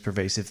having these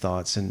pervasive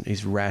thoughts, and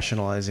he's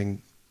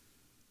rationalizing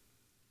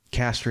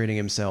castrating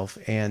himself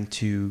and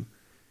to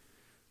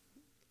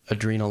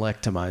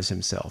adrenalectomize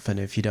himself. And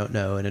if you don't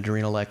know, an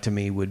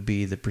adrenalectomy would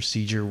be the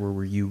procedure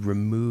where you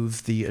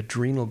remove the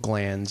adrenal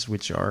glands,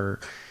 which are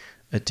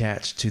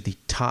attached to the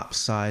top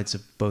sides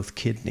of both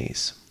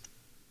kidneys.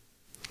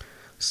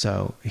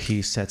 So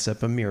he sets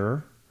up a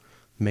mirror,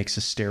 makes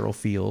a sterile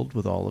field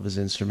with all of his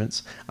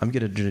instruments. I'm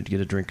going to get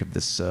a drink of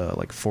this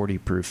like 40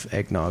 proof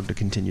eggnog to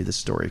continue the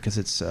story because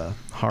it's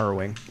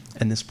harrowing.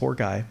 And this poor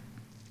guy,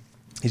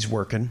 he's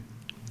working,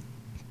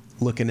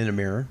 looking in a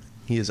mirror.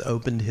 He has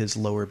opened his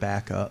lower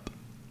back up,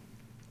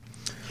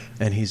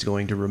 and he's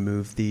going to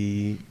remove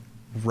the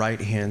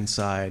right-hand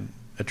side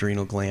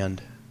adrenal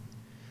gland,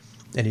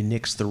 and he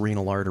nicks the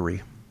renal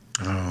artery.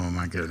 Oh,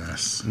 my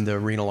goodness. The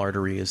renal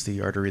artery is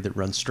the artery that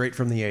runs straight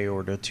from the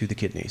aorta to the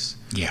kidneys.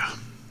 Yeah.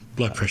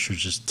 Blood pressure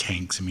just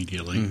tanks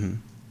immediately. Mm-hmm.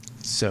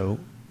 So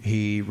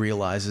he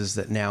realizes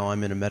that now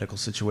I'm in a medical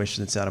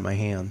situation that's out of my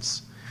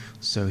hands.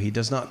 So he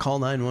does not call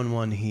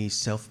 911. He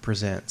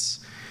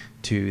self-presents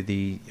to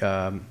the...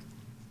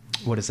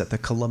 what is that? The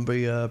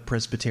Columbia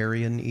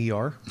Presbyterian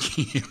ER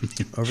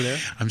over there?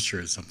 I'm sure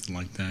it's something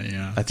like that,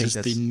 yeah. I think just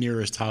that's the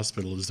nearest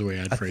hospital is the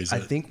way I'd phrase it. I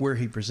think where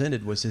he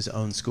presented was his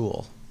own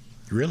school.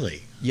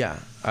 Really? Yeah.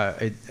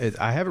 I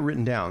have it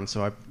written down,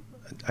 so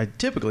I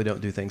typically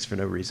don't do things for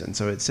no reason.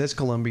 So it says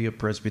Columbia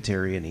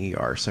Presbyterian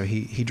ER. So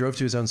he drove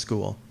to his own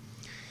school.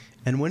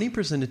 And when he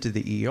presented to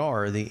the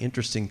ER, the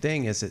interesting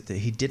thing is that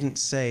he didn't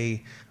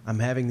say, I'm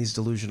having these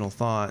delusional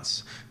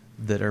thoughts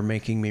that are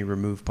making me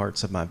remove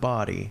parts of my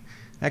body.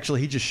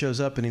 Actually, he just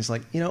shows up and he's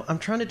like, I'm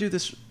trying to do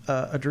this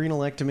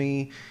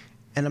adrenalectomy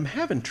and I'm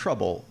having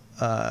trouble.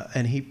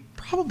 And he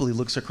probably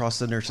looks across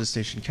the nurse's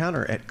station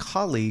counter at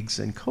colleagues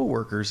and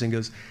coworkers and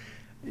goes,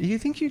 do you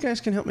think you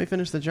guys can help me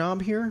finish the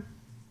job here?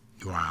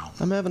 Wow.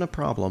 I'm having a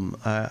problem.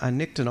 I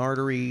nicked an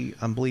artery.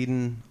 I'm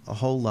bleeding a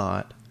whole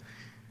lot.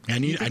 I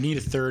need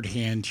a third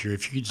hand here.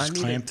 If you could just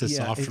clamp this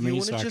off for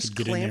me so I could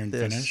get in there and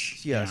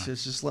finish. Yes,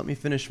 just let me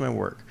finish my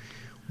work.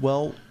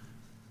 Well,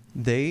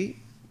 they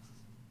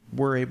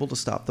were able to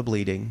stop the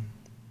bleeding.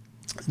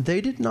 They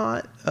did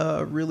not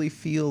really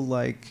feel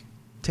like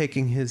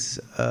taking his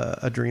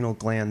adrenal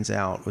glands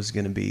out was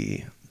going to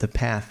be the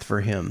path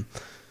for him.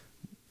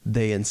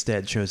 They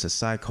instead chose a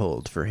psych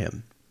hold for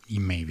him.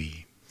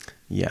 Maybe.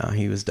 Yeah,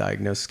 he was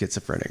diagnosed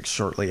schizophrenic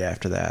shortly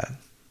after that.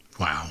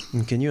 Wow.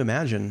 And can you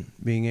imagine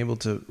being able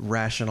to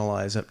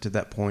rationalize up to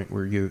that point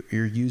where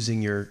you're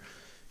using your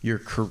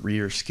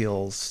career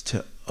skills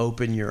to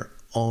open your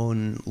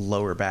own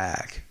lower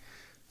back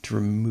to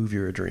remove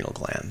your adrenal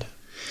gland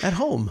at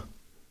home?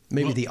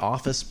 Maybe The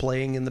Office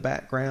playing in the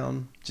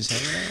background, just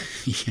hanging out.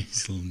 Yeah,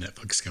 it's a little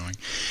Netflix going.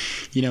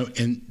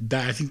 And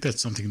I think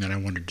that's something that I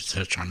wanted to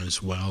touch on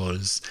as well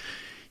is,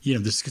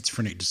 the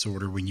schizophrenic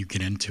disorder, when you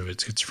get into it,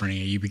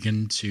 schizophrenia, you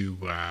begin to,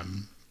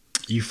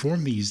 you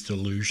form these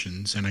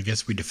delusions, and I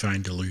guess we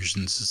define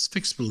delusions as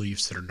fixed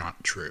beliefs that are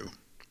not true.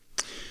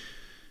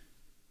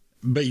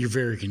 But you're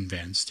very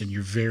convinced and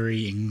you're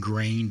very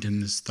ingrained in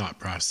this thought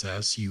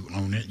process. You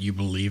own it. You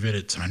believe it.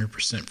 It's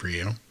 100% for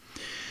you.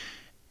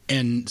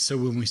 And so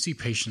when we see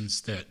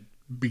patients that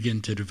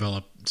begin to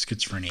develop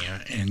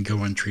schizophrenia and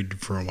go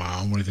untreated for a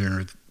while,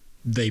 whether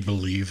they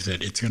believe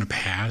that it's going to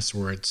pass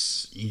or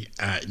it's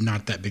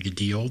not that big a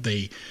deal,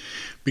 they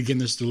begin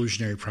this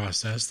delusionary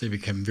process. They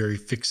become very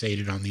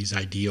fixated on these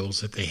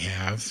ideals that they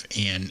have,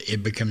 and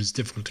it becomes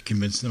difficult to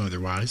convince them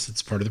otherwise.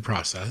 It's part of the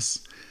process.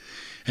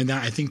 And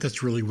I think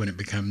that's really when it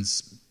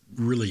becomes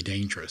really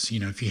dangerous.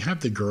 If you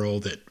have the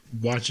girl that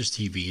watches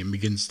TV and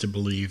begins to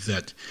believe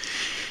that,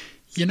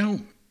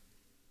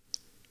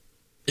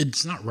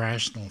 it's not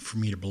rational for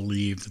me to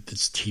believe that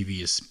this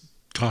TV is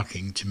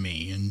talking to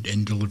me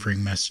and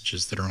delivering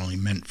messages that are only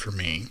meant for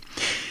me,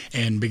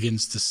 and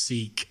begins to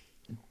seek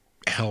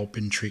help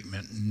and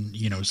treatment and,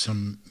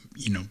 some,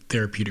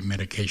 therapeutic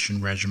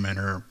medication regimen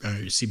or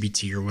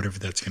CBT or whatever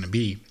that's going to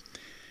be,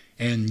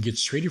 and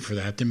gets treated for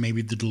that, then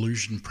maybe the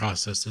delusion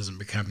process doesn't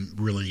become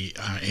really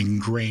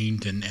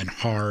ingrained and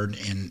hard,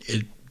 and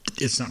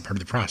it's not part of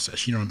the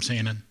process. You know what I'm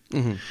saying?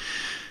 Mm-hmm.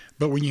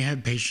 But when you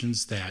have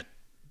patients that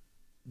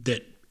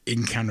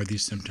encounter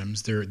these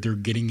symptoms, they're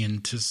getting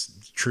into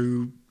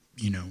true,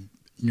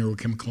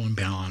 neurochemical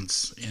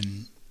imbalance,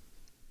 and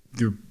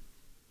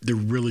they're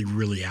really,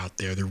 really out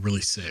there. They're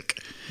really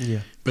sick.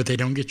 Yeah. But they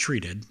don't get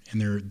treated, and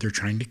they're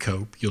trying to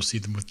cope. You'll see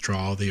them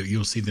withdraw.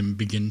 You'll see them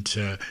begin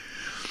to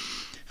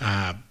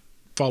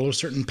follow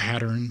certain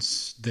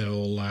patterns.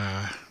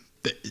 Their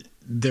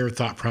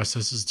thought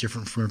process is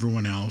different from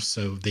everyone else,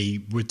 so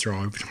they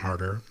withdraw even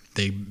harder.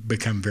 They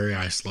become very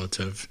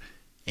isolative,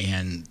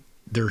 and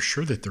they're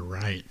sure that they're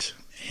right,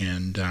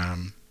 and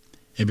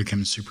it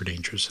becomes super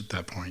dangerous at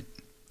that point.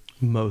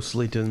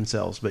 Mostly to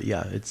themselves, but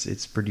yeah,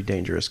 it's pretty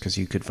dangerous because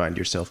you could find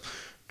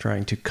yourself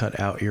trying to cut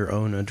out your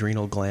own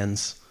adrenal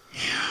glands.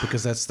 Yeah.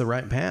 Because that's the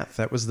right path.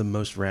 That was the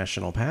most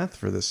rational path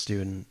for this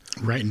student.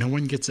 Right. No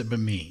one gets it but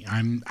me.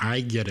 I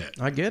get it.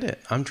 I get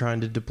it. I'm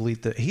trying to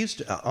deplete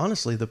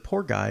honestly, the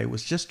poor guy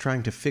was just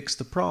trying to fix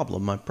the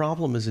problem. My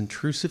problem is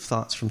intrusive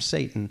thoughts from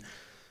Satan.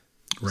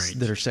 Right.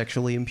 That are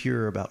sexually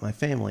impure about my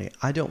family.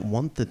 I don't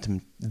want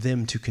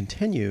them to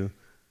continue,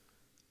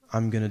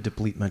 I'm going to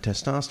deplete my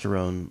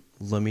testosterone.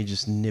 Let me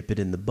just nip it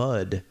in the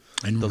bud.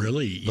 And the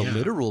yeah.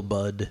 literal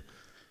bud.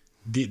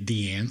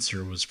 The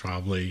answer was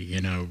probably,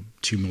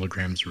 2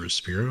 milligrams of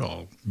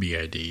Risperdal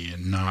BID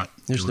and not.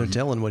 There's no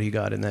telling what he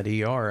got in that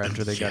ER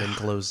after they got him Yeah.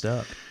 closed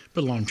up.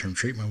 But long-term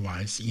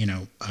treatment-wise,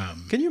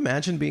 Can you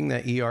imagine being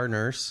that ER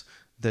nurse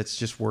that's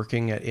just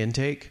working at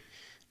intake,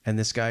 and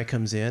this guy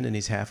comes in and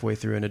he's halfway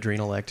through an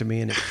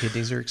adrenalectomy and his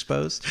kidneys are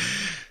exposed?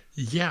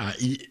 yeah,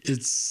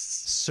 it's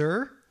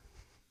Sir,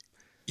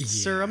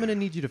 yeah, I'm going to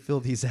need you to fill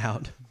these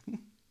out.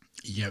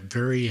 yeah,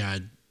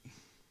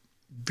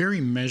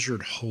 very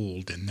measured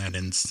hold in that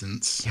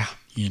instance. Yeah.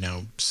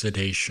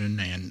 Sedation,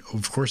 and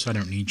of course I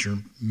don't need your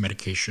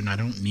medication. I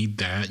don't need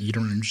that. You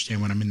don't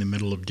understand what I'm in the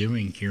middle of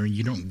doing here.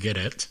 You don't get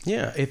it.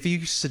 Yeah, if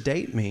you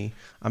sedate me,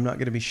 I'm not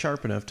going to be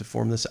sharp enough to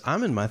form this.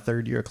 I'm in my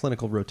 3rd year of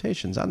clinical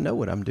rotations. I know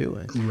what I'm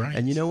doing. Right.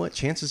 And you know what?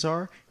 Chances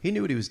are he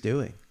knew what he was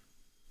doing.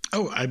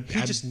 Oh,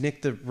 He just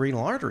nicked the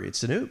renal artery.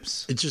 It's an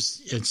oops.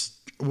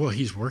 well,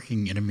 he's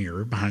working in a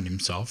mirror behind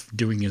himself,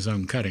 doing his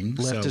own cutting.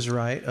 Left so is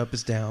right, up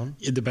is down.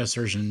 the best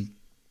surgeon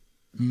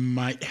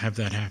might have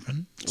that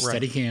happen.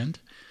 Steady hand.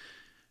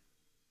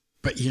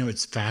 But,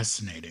 it's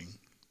fascinating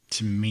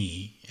to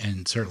me,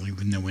 and certainly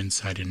with no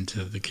insight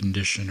into the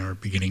condition or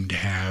beginning to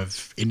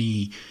have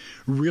any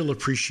real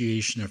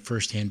appreciation of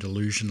firsthand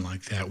delusion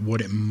like that, what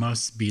it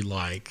must be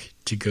like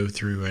to go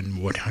through and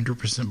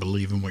 100%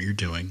 believe in what you're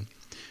doing,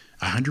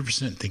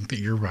 100% think that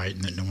you're right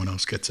and that no one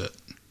else gets it.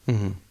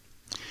 Mm-hmm.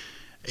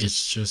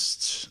 It's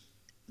just,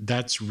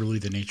 that's really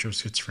the nature of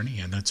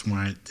schizophrenia. And that's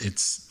why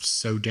it's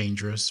so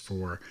dangerous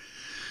for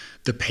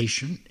the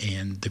patient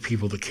and the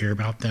people that care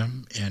about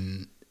them.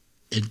 And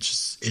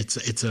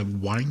it's a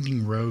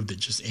winding road that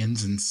just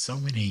ends in so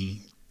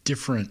many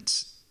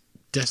different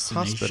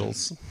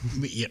destinations.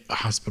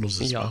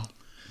 Hospitals as well.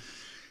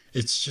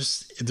 It's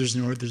just, there's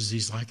no other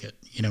disease like it,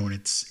 and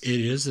it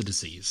is a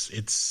disease.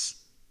 It's,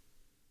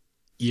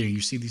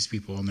 you see these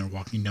people and they're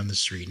walking down the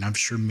street, and I'm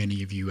sure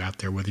many of you out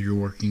there, whether you're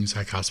working in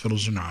psych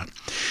hospitals or not,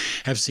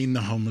 have seen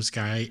the homeless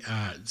guy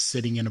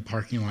sitting in a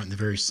parking lot in the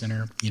very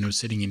center,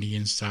 sitting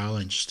Indian style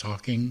and just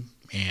talking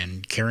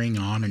and carrying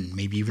on and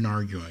maybe even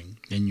arguing.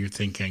 And you're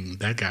thinking,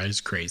 that guy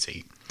is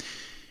crazy.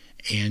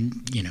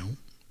 And,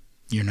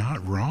 you're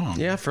not wrong.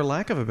 Yeah, for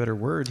lack of a better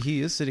word,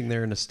 he is sitting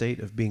there in a state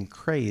of being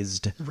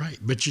crazed. Right.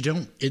 But you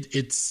don't,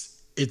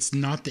 it's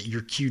not that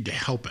you're cued to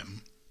help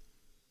him.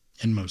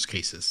 In most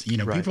cases,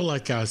 Right. People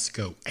like us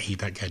go, hey,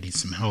 that guy needs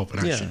some help,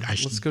 and I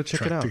should let's go check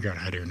try it to out. figure out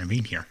how to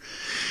intervene here.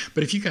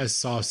 But if you guys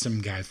saw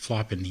some guy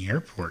flop in the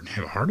airport and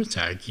have a heart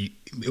attack,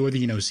 whether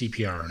you know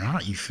CPR or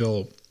not, you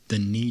feel the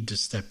need to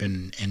step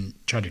in and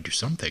try to do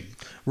something.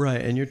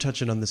 Right, and you're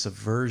touching on this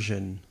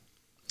aversion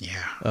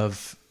Yeah.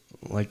 of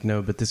like,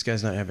 no, but this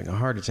guy's not having a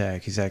heart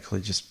attack. He's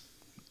actually just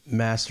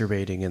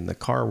masturbating in the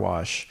car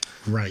wash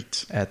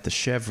Right. at the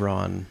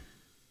Chevron.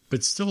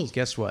 But still,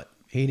 Guess what?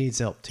 He needs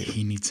help too.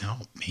 he needs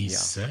help. He's Yeah.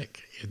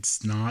 sick.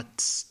 That's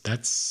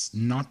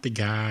not the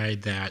guy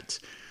that,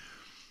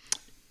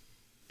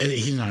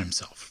 he's not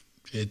himself.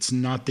 It's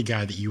not the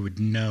guy that you would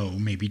know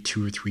maybe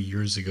 2 or 3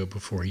 years ago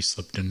before he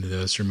slipped into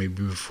this, or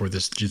maybe before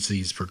this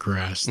disease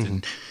progressed. Mm-hmm.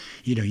 And,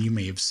 you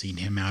may have seen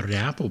him out at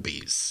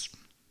Applebee's.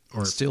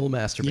 Or, Still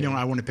masturbating.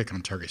 I want to pick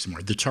on Target some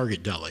more. The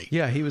Target Deli.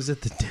 Yeah, he was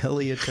at the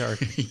deli at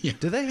Target. Yeah.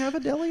 Do they have a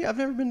deli? I've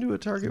never been to a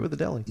Target with a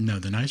deli. No,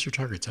 the nicer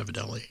Targets have a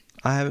deli.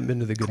 I haven't been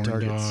to the good Corn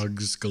Targets.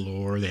 dogs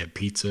galore. They have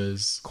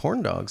pizzas.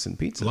 Corn dogs and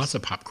pizzas. Lots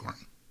of popcorn.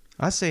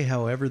 I say,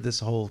 however this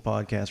whole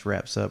podcast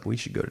wraps up, we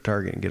should go to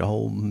Target and get a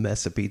whole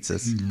mess of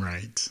pizzas.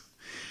 Right.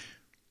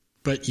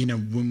 But,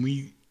 when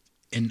we,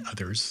 and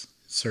others,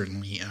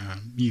 certainly,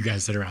 you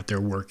guys that are out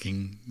there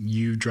working,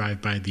 you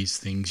drive by these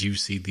things, you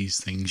see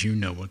these things, you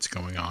know what's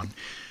going on.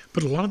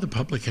 But a lot of the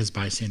public has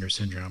bystander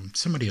syndrome.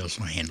 Somebody else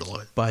will handle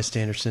it.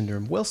 Bystander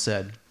syndrome. Well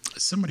said.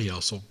 Somebody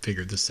else will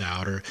figure this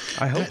out. Or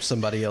I hope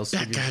somebody else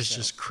that figures guy's this out.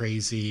 just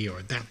crazy,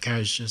 or that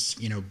guy's just,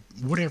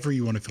 whatever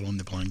you want to fill in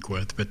the blank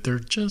with. But they're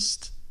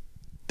just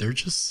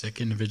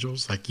sick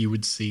individuals like you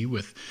would see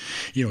with,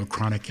 a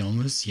chronic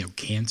illness,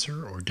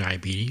 cancer or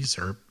diabetes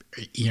or,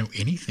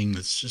 anything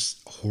that's just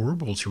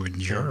horrible to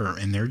endure,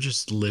 and they're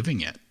just living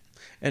it.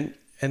 And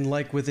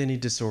like with any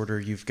disorder,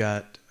 you've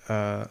got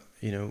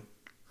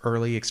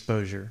early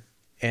exposure,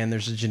 and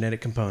there's a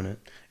genetic component,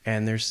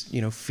 and there's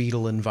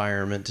fetal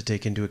environment to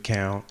take into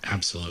account.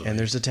 Absolutely. And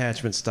there's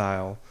attachment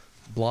style,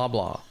 blah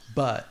blah.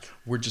 But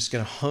we're just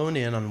going to hone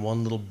in on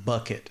one little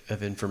bucket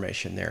of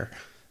information there.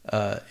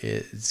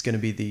 It's going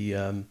to be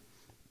the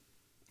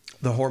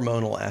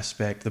hormonal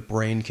aspect, the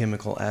brain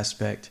chemical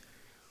aspect.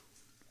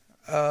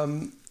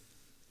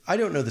 I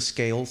don't know the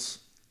scales.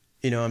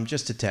 I'm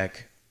just a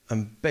tech.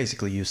 I'm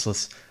basically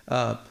useless.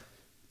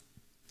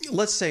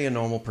 Let's say a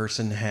normal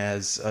person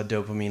has a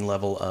dopamine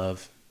level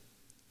of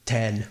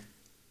 10.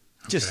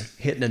 Just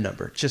hitting a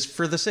number. Just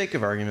for the sake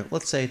of argument,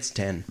 let's say it's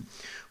 10.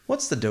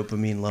 What's the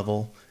dopamine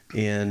level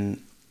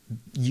in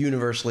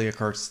universally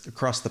across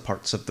the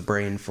parts of the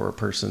brain for a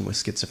person with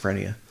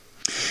schizophrenia?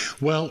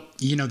 Well,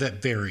 that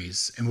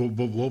varies. And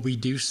what we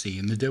do see,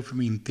 and the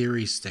dopamine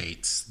theory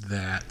states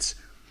that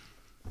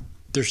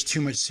there's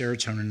too much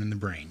serotonin in the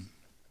brain.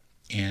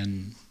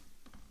 And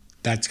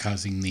that's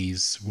causing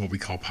these, what we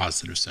call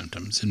positive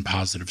symptoms. And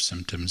positive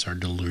symptoms are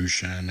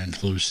delusion and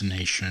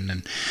hallucination.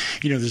 And,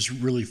 there's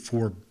really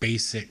 4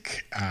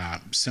 basic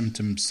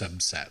symptom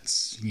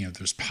subsets.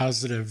 There's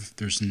positive,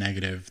 there's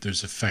negative,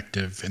 there's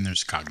affective, and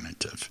there's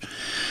cognitive.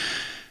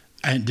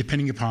 And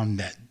depending upon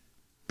that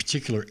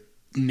particular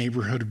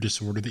neighborhood of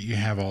disorder that you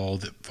have, all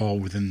that fall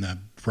within the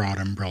broad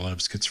umbrella of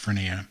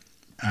schizophrenia,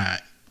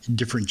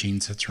 different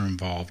gene sets are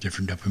involved,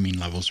 different dopamine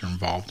levels are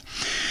involved.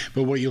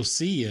 But what you'll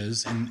see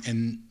is,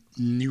 and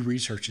new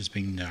research is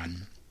being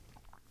done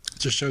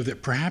to show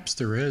that perhaps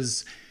there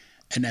is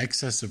an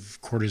excess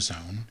of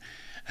cortisone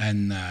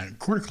in the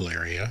cortical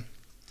area.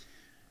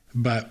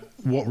 But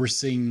what we're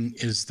seeing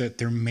is that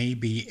there may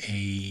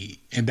be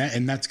and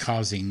that's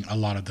causing a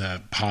lot of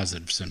the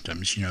positive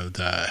symptoms.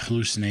 The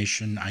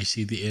hallucination. I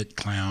see the it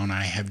clown.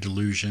 I have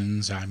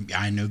delusions.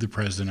 I know the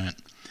president.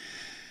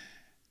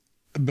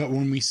 But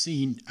when we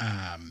see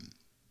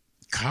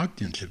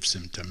cognitive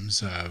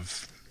symptoms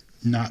of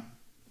not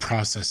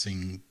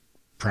processing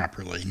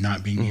properly,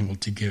 not being able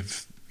to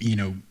give,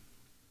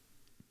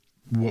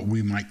 what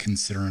we might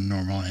consider a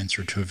normal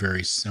answer to a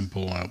very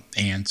simple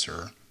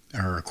answer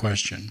or a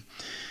question,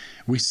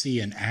 we see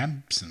an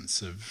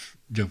absence of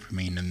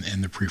dopamine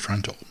in the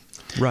prefrontal.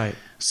 Right.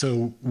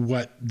 So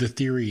what the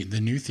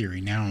new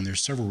theory now, and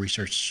there's several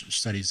research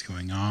studies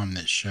going on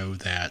that show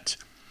that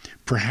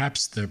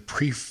perhaps the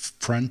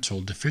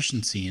prefrontal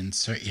deficiency in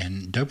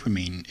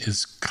dopamine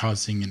is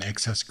causing an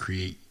excess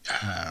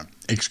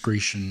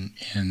excretion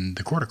in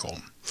the cortical.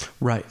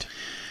 Right.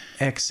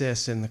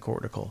 Excess in the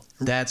cortical.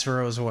 That's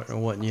where I was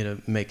wanting you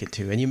to make it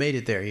to. And you made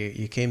it there.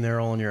 You came there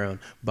all on your own.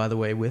 By the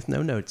way, with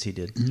no notes, he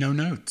did. No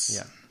notes.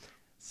 Yeah.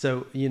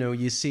 So,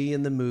 you see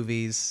in the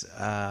movies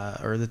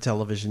or the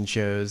television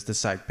shows, the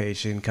psych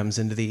patient comes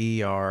into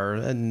the ER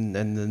and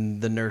then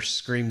the nurse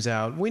screams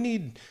out, "We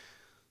need..."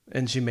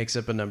 And she makes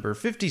up a number,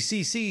 50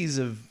 cc's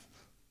of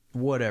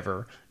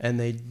whatever. And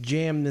they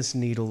jam this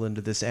needle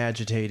into this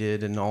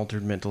agitated and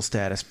altered mental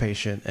status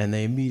patient, and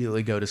they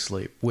immediately go to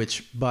sleep,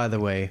 which, by the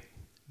way,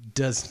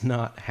 does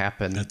not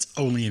happen. That's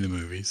only in the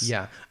movies.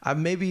 Yeah. I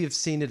maybe have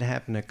seen it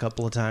happen a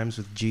couple of times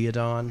with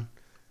Geodon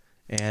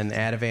and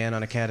Ativan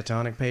on a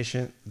catatonic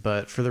patient,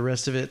 but for the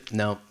rest of it,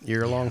 no,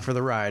 you're along for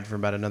the ride for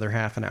about another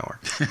half an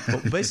hour.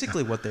 But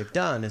basically what they've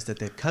done is that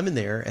they've come in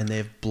there and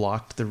they've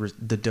blocked the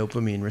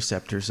dopamine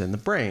receptors in the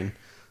brain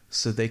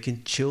so they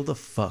can chill the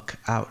fuck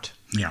out.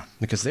 Yeah.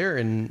 Because they're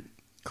in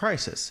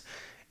crisis.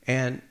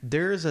 And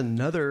there's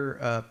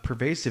another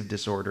pervasive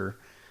disorder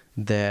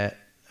that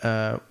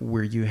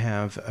where you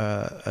have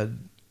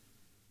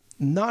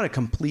not a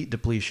complete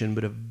depletion,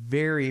 but a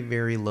very,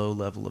 very low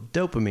level of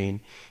dopamine.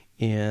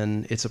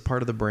 And it's a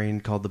part of the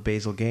brain called the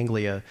basal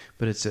ganglia,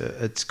 but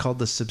it's called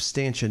the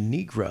substantia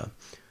nigra.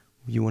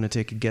 You want to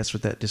take a guess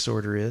what that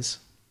disorder is?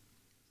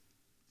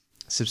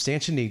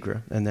 Substantia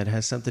nigra, and that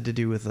has something to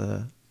do with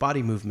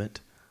body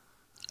movement.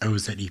 Oh,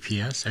 is that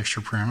EPS,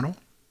 extrapyramidal?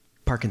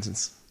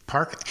 Parkinson's.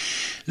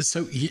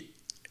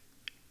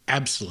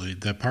 Absolutely.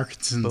 The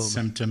Parkinson's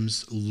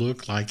symptoms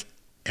look like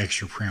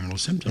extrapyramidal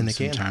symptoms. And they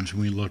can. Sometimes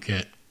when we look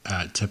at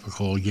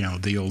typical,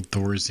 the old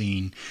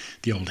Thorazine,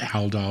 the old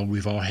Haldol,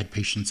 we've all had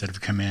patients that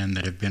have come in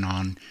that have been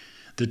on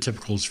the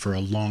typicals for a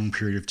long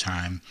period of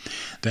time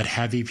that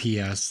have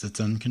EPS that's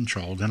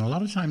uncontrolled. And a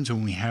lot of times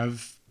when we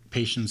have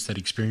patients that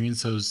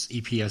experience those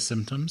EPS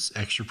symptoms,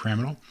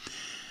 extrapyramidal,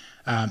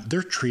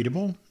 they're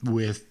treatable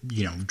with,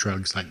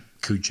 drugs like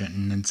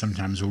Coumadin, and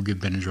sometimes we'll give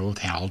Benadryl with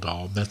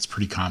Haldol. That's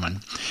pretty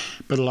common.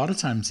 But a lot of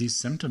times these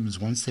symptoms,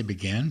 once they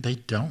begin, they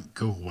don't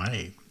go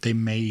away. They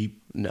may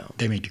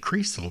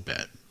decrease a little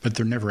bit, but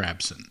they're never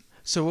absent.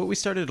 So what we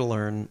started to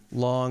learn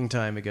long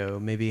time ago,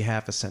 maybe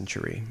half a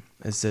century,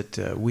 is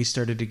that we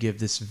started to give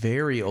this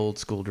very old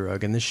school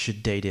drug, and this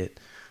should date it,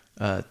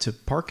 to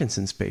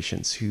Parkinson's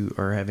patients who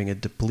are having a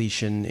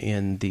depletion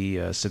in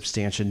the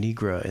substantia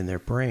nigra in their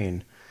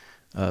brain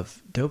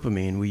of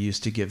dopamine. We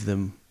used to give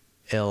them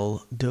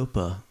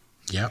L-Dopa.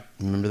 Yep.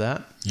 Remember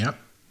that? Yep.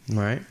 All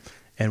right.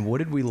 And what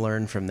did we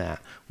learn from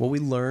that? What we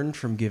learned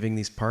from giving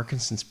these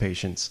Parkinson's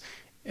patients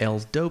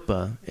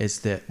L-Dopa is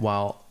that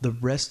while the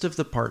rest of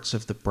the parts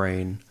of the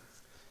brain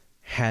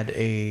had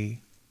a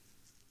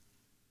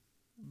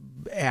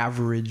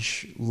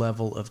average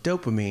level of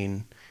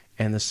dopamine,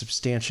 and the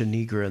substantia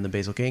nigra and the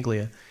basal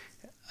ganglia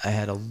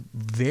had a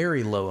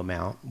very low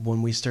amount,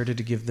 when we started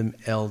to give them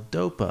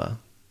L-Dopa,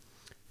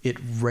 it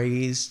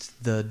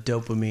raised the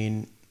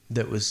dopamine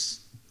that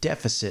was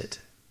deficit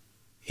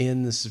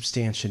in the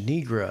substantia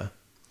nigra,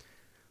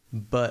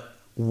 but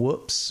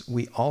whoops,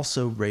 we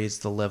also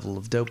raised the level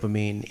of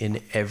dopamine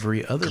in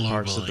every other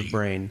parts of the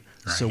brain.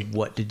 Right. So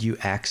what did you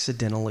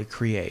accidentally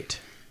create?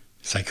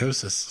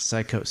 Psychosis.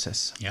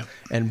 Yep. Yep.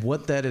 And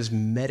what that is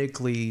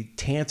medically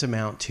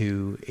tantamount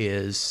to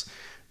is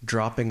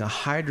dropping a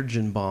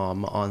hydrogen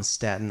bomb on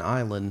Staten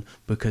Island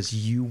because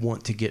you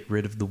want to get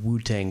rid of the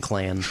Wu-Tang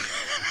Clan.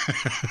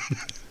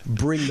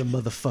 Bring the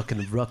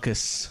motherfucking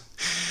ruckus.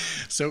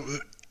 So,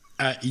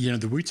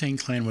 the Wu-Tang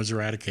Clan was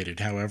eradicated.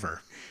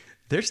 However,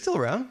 They're still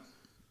around.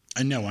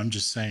 I know. I'm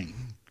just saying.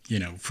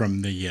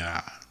 From the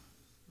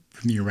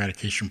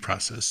eradication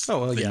process Oh,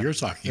 well, that yeah. you're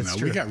talking That's about,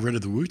 true. we got rid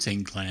of the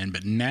Wu-Tang Clan,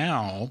 but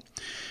now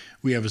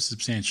we have a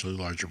substantially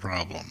larger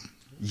problem.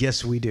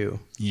 Yes, we do.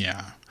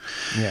 Yeah,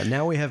 Yeah,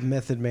 now we have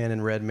Method Man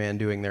and Redman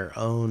doing their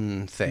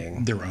own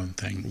thing. their own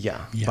thing.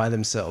 Yeah, by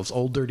themselves.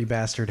 Old Dirty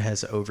Bastard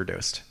has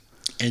overdosed.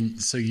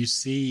 And so you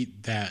see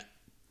that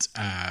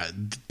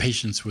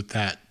patients with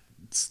that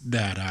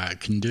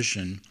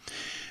condition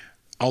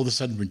all of a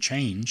sudden would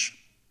change.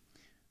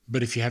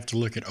 But if you have to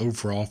look at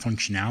overall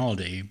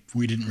functionality,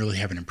 we didn't really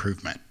have an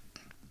improvement.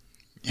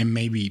 And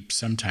maybe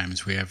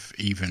sometimes we have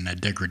even a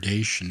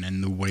degradation in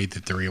the way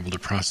that they're able to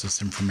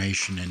process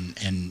information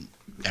and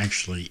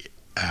actually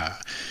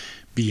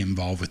be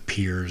involved with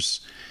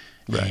peers.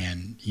 Right.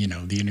 And,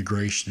 the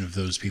integration of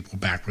those people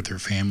back with their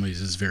families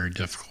is very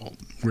difficult.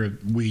 Where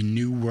we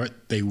knew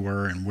what they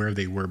were and where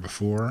they were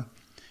before,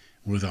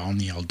 with all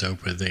the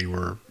L-DOPA, they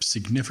were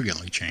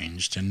significantly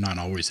changed and not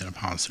always in a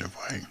positive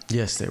way.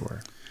 Yes, they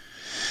were.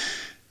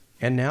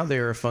 And now they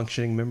are a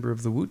functioning member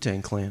of the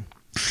Wu-Tang Clan.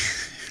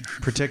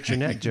 Protect your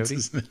neck, Jody.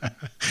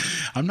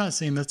 I'm not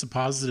saying that's a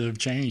positive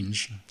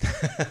change.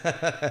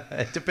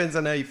 It depends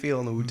on how you feel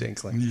in the Wu-Tang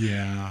Clan.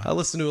 Yeah. I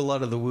listened to a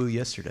lot of the Wu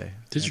yesterday.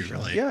 Did you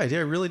really? Yeah, I did.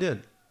 I really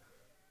did.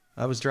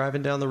 I was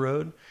driving down the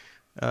road,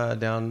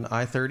 down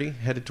I-30,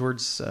 headed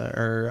towards,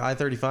 or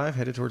I-35,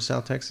 headed towards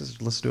South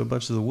Texas. Listened to a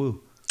bunch of the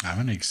Wu. I'm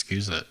going to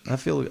excuse it. I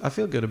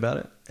feel good about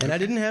it, and I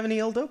didn't have any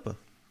L-DOPA.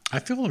 I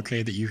feel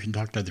okay that you can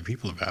talk to other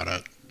people about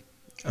it.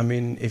 I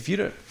mean, if you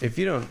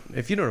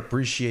don't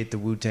appreciate the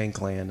Wu-Tang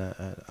Clan,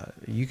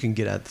 you can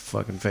get out the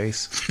fucking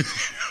face.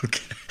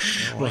 Okay.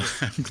 Well,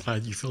 I'm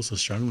glad you feel so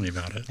strongly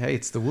about it. Hey,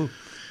 it's the Wu.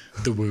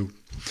 The Wu.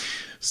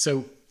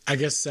 So I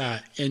guess,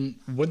 and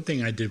one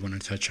thing I did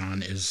want to touch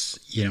on is,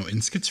 in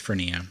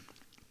schizophrenia,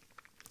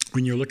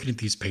 when you're looking at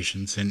these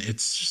patients, and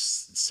it's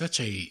just such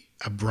a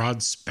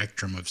broad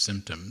spectrum of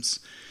symptoms.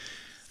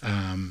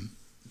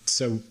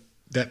 So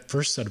that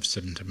first set of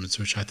symptoms,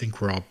 which I think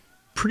we're all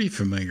pretty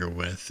familiar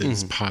with,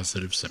 is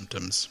positive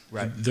symptoms.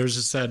 Right. There's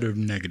a set of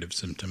negative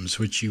symptoms,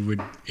 which you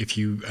would, if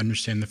you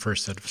understand the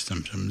first set of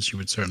symptoms, you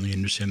would certainly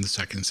understand the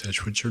second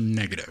set, which are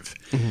negative.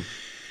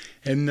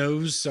 And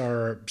those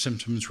are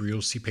symptoms where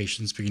you'll see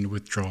patients begin to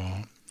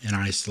withdraw and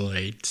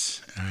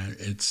isolate.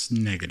 It's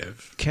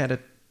negative.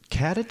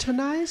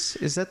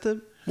 Catatonize? Is that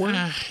the word?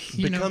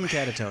 Become know,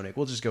 catatonic.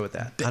 We'll just go with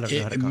that. I don't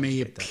know how to It may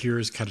conjugate that. appear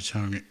as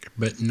catatonic,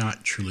 but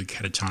not truly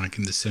catatonic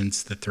in the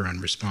sense that they're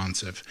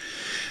unresponsive.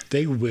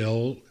 They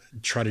will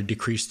try to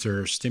decrease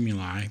their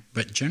stimuli,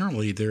 but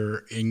generally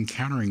they're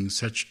encountering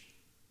such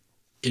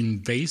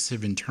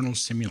invasive internal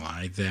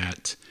stimuli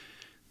that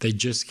they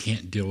just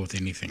can't deal with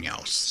anything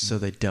else. So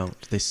they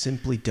don't. They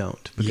simply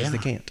don't because they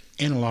can't.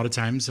 And a lot of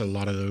times, a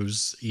lot of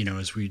those,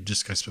 as we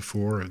discussed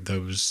before,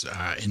 those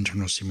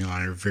internal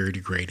stimuli are very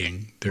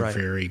degrading. They're Right.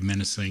 very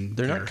menacing.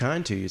 They're not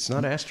kind to you. It's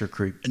not astro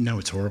creep. No,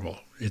 it's horrible.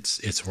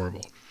 It's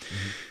horrible.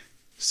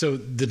 So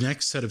the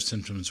next set of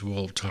symptoms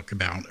we'll talk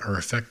about are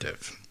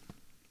affective.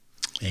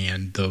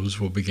 And those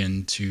will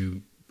begin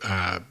to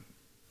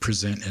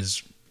present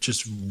as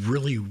just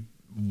really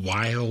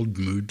wild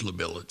mood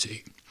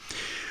lability.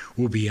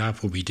 We'll be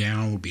up, we'll be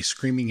down, we'll be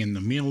screaming in the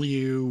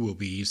milieu, we'll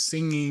be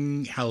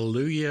singing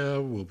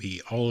hallelujah, we'll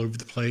be all over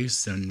the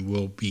place, and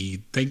we'll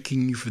be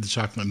thanking you for the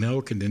chocolate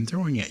milk and then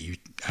throwing at you,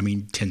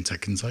 10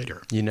 seconds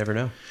later. You never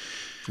know.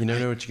 You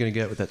never know what you're going to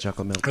get with that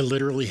chocolate milk. I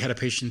literally had a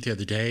patient the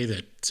other day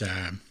that,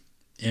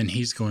 and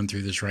he's going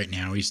through this right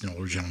now. He's an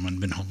older gentleman,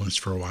 been homeless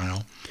for a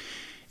while.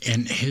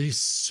 And he's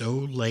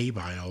so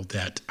labile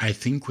that I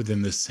think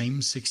within the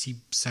same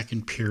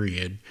 60-second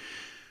period,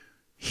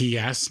 he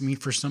asked me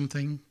for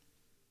something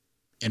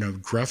in a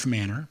gruff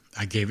manner.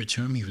 I gave it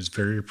to him. He was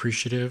very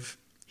appreciative.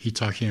 He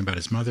talked to me about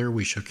his mother.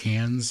 We shook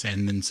hands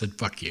and then said,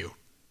 "Fuck you."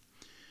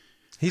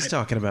 He's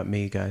talking about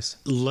me, guys.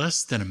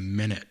 Less than a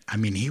minute.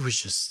 He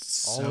was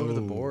just All over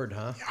the board,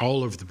 huh?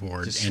 All over the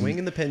board. Just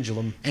swinging the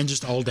pendulum. And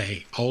just all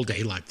day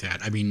like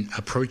that.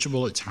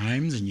 Approachable at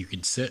times, and you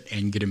could sit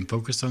and get him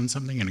focused on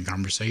something in a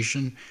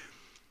conversation.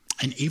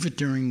 And even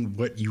during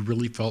what you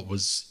really felt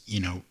was,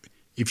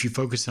 if you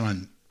focus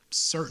on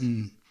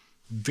certain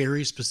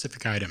very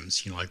specific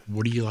items, like,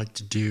 what do you like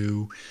to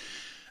do?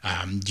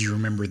 Do you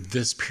remember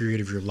this period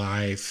of your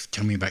life?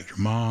 Tell me about your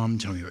mom.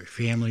 Tell me about your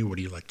family. What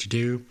do you like to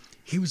do?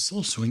 He would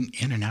still swing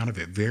in and out of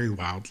it very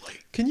wildly.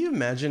 Can you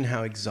imagine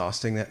how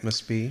exhausting that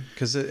must be?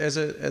 Because as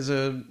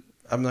a,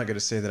 I'm not going to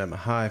say that I'm a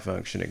high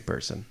functioning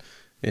person.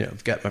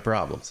 I've got my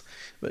problems.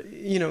 But,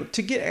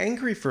 to get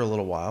angry for a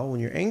little while, when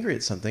you're angry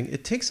at something,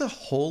 it takes a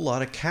whole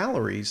lot of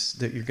calories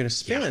that you're going to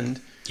spend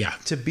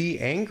to be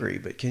angry.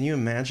 But can you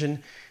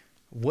imagine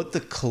what the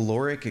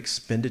caloric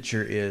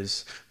expenditure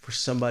is for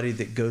somebody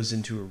that goes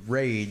into a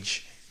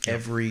rage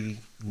every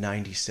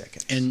 90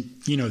 seconds. And,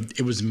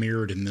 it was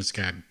mirrored in this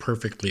guy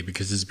perfectly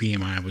because his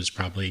BMI was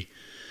probably,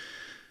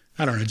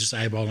 I don't know, just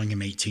eyeballing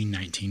him 18,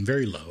 19,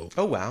 very low.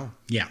 Oh, wow.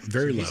 Yeah,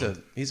 very low.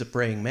 He's a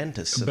praying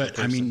mantis. of a But,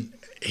 I person. mean,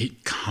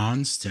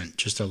 constant,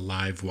 just a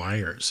live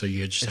wire. So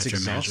you just It's have to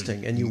exhausting.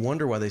 imagine. And you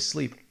wonder why they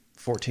sleep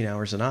 14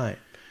 hours a night.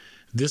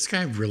 This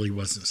guy really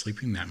wasn't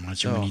sleeping that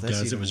much. And Oh, when he that's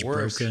does, it even was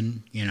worse.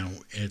 broken.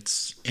 And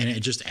it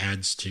just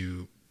adds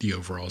to the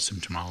overall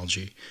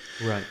symptomology.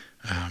 Right.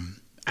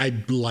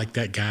 I like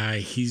that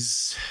guy.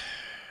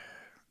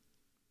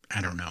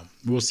 I don't know.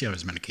 We'll see how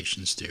his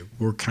medications do.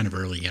 We're kind of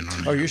early in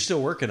on it. Oh, you're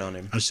still working on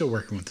him. I'm still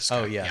working with this guy.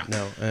 Oh, yeah.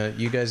 No,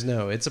 you guys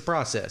know. It's a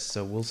process.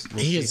 So we'll He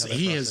see how that has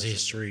process is.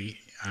 history.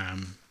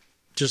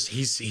 Just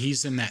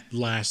he's in that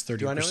last 30%.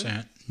 Do I know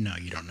him? No,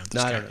 you don't know this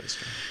No, guy. I don't know this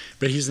guy.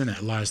 But he's in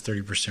that last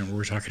 30% where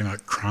we're talking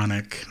about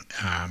chronic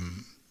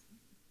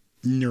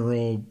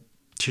neural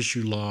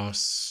tissue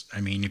loss.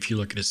 I mean, if you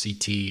look at a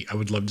CT, I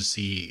would love to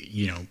see,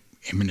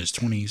 him in his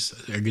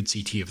 20s, a good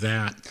CT of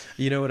that.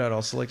 You know what I'd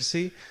also like to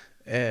see?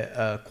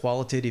 A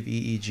qualitative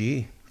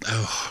EEG.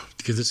 Oh,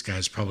 because this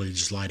guy's probably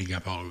just lighting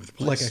up all over the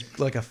place.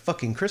 Like a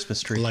fucking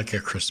Christmas tree. Like a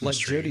Christmas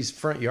Like tree. Jody's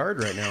front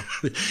yard right now.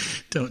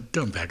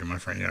 Don't back in my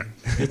front yard.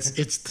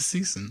 It's the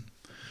season.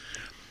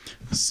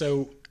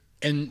 So,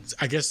 and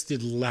I guess the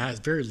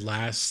very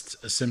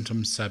last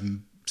symptom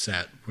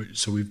subset.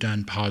 So we've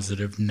done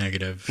positive,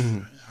 negative,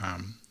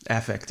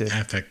 Affective.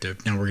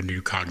 affective. Now we're going to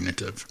do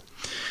cognitive.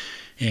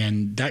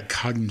 And that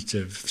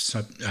cognitive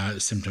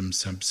symptom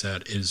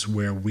subset is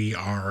where we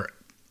are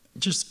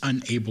just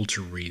unable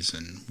to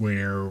reason,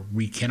 where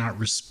we cannot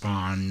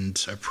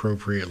respond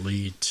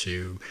appropriately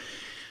to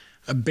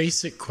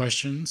basic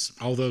questions,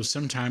 although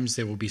sometimes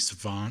they will be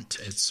savant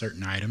at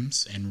certain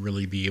items and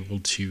really be able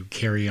to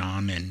carry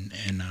on and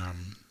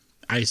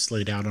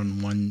isolate out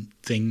on one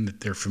thing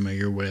that they're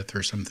familiar with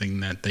or something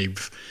that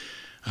they've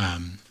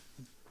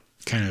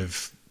kind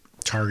of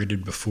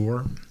targeted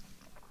before.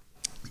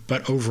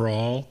 But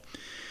overall,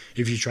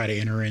 if you try to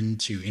enter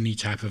into any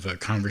type of a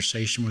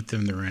conversation with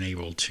them, they're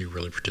unable to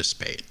really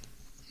participate.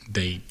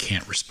 They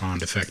can't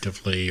respond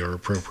effectively or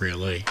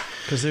appropriately.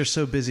 Because they're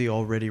so busy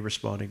already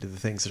responding to the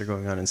things that are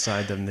going on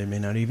inside them, they may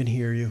not even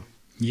hear you.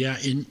 Yeah,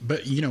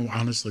 but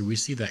honestly, we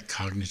see that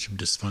cognitive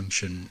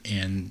dysfunction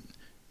in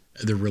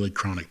the really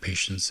chronic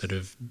patients that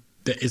have.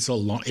 It's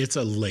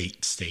a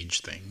late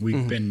stage thing.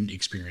 We've been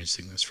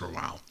experiencing this for a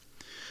while.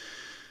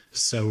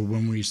 So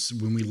when we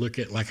look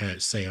at, like I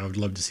say, I would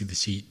love to see the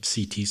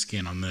CT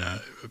scan on the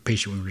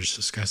patient we were just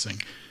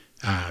discussing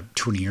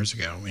 20 years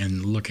ago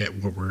and look at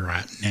where we're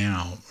at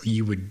now.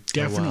 You would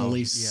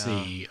definitely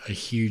see a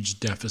huge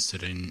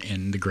deficit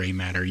in the gray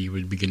matter. You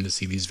would begin to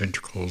see these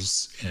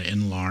ventricles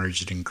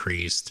enlarged,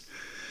 increased.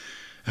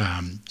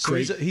 So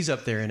he's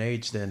up there in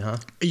age then, huh?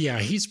 Yeah,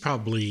 he's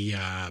probably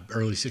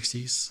early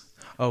 60s.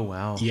 Oh,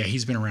 wow. Yeah,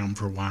 he's been around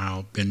for a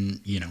while. Been,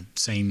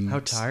 same. How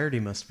tired he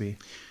must be.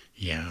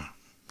 Yeah.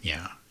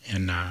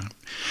 And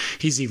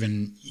he's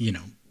even,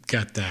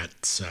 got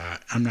that,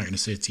 I'm not going to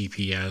say it's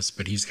EPS,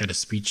 but he's got a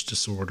speech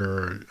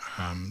disorder,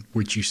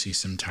 which you see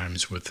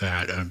sometimes with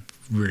that,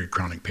 very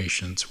chronic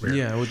patients where.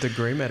 Yeah, with the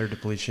gray matter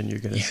depletion, you're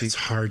going to see. It's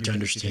hard to you're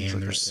gonna see things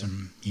understand.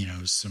 like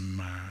There's that,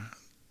 some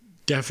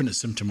definite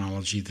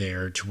symptomology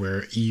there to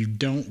where you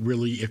don't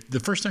really, if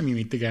the first time you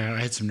meet the guy, I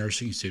had some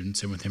nursing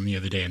students in with him the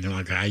other day and they're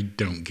like, I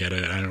don't get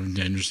it. I don't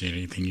understand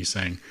anything you're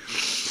saying.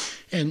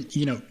 And,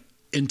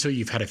 until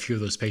you've had a few of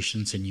those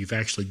patients and you've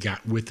actually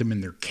got with them in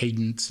their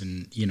cadence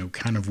and,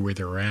 kind of where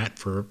they're at.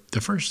 For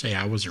the first day,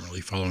 I wasn't really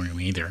following them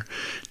either.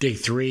 Day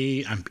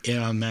 3, I'm in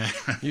on that.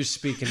 You're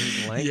speaking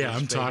language. Yeah,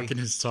 I'm baby. talking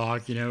his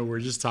talk. We're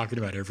just talking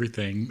about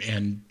everything.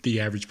 And the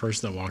average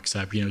person that walks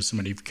up,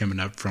 somebody coming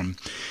up from,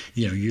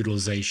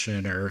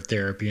 utilization or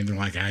therapy, and they're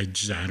like, I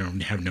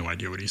don't have no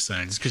idea what he's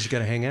saying. It's because you got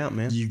to hang out,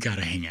 man. You got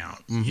to hang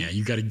out. Yeah,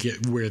 you got to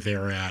get where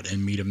they're at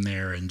and meet them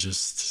there and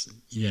just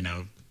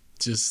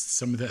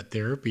some of that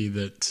therapy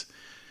that,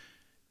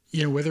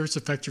 whether it's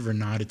effective or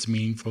not, it's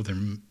meaningful to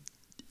them,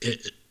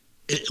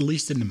 at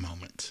least in the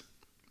moment,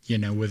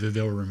 whether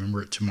they'll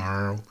remember it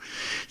tomorrow.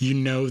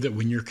 That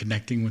when you're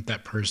connecting with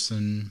that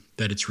person,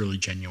 that it's really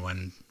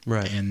genuine.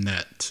 Right. And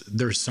that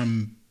there's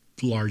some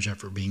large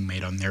effort being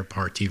made on their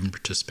part to even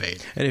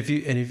participate. And if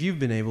you've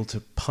been able to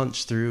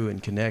punch through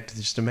and connect,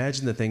 just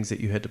imagine the things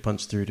that you had to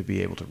punch through to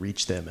be able to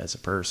reach them as a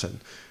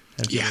person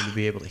and for them to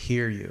be able to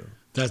hear you.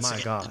 My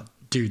God.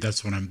 Dude,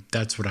 that's what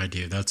I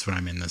do. That's what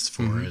I'm in this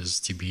for, is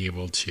to be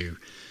able to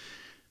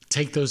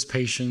take those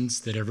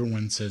patients that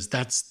everyone says,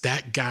 that's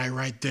that guy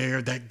right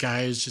there. That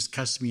guy is just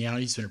cussing me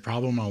out. He's been a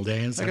problem all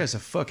day. And That guy's a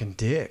fucking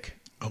dick.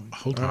 Oh,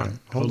 hold All on. right,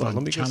 hold on.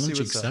 Let me go see Challenge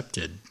what's up.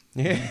 accepted.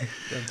 Yeah.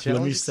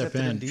 Let me step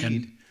in. Indeed.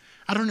 And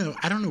I don't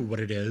know what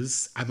it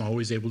is. I'm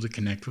always able to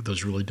connect with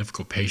those really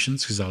difficult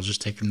patients because I'll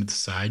just take them to the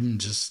side and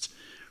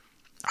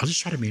I'll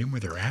just try to meet them where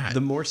they're at. The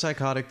more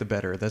psychotic, the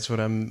better. That's what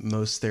I'm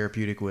most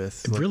therapeutic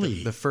with. Like,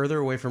 Really? The further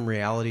away from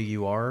reality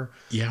you are,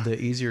 the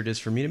easier it is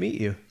for me to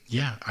meet you.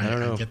 Yeah, I don't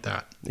know. I get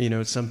that.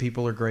 Some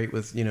people are great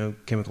with,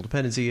 chemical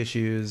dependency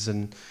issues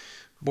and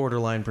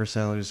borderline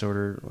personality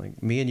disorder.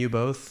 Like me and you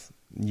both.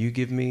 You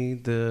give me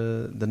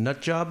the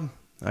nut job,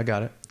 I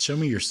got it. Show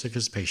me your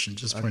sickest patient.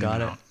 Just I point got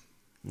it it. out.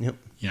 Yep.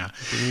 Yeah.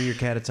 Give me your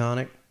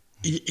catatonic.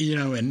 You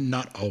know, and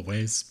not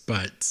always,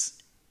 but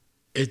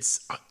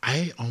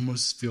I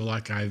almost feel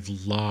like I've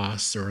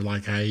lost, or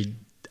like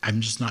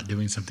I'm just not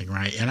doing something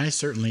right. And I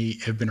certainly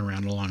have been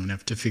around long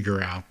enough to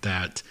figure out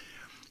that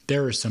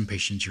there are some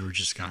patients you are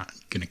just not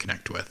going to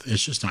connect with.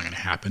 It's just not going to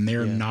happen.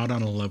 They're not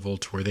on a level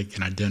to where they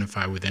can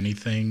identify with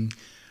anything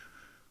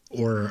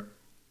or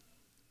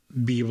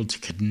be able to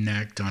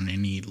connect on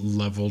any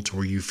level to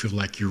where you feel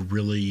like you're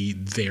really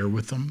there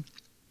with them.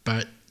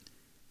 But,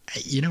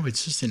 you know,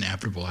 it's just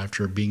inevitable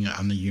after being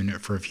on the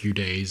unit for a few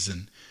days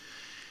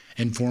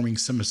and forming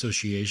some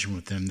association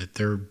with them that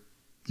they're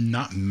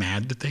not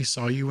mad that they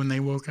saw you when they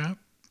woke up.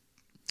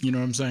 You know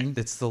what I'm saying?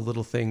 It's the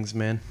little things,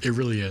 man. It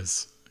really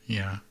is.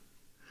 Yeah.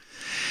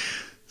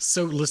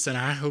 So listen,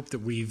 I hope that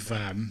we've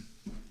opened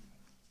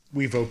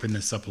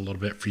this up a little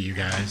bit for you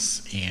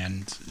guys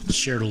and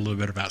shared a little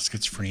bit about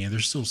schizophrenia.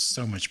 There's still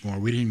so much more.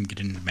 We didn't even get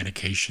into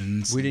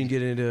medications. We didn't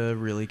get into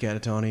really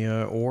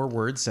catatonia or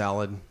word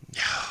salad.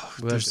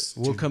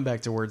 We'll come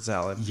back to word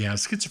salad. Yeah,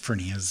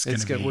 schizophrenia is going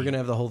to be... We're going to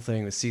have the whole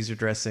thing with Caesar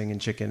dressing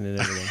and chicken and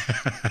everything.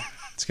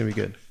 It's going to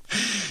be good.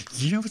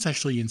 You know what's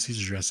actually in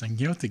Caesar dressing?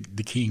 You know what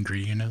the key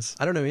ingredient is?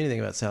 I don't know anything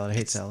about salad. I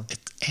hate salad.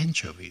 It's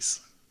anchovies.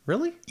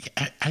 Really?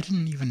 I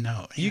didn't even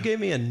know. You gave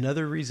me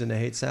another reason to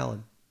hate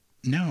salad.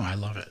 No, I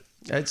love it.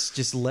 It's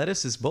just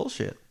lettuce is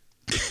bullshit.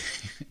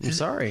 I'm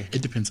sorry.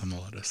 It depends on the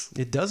lettuce.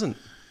 It doesn't.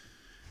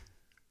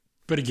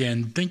 But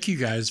again, thank you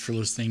guys for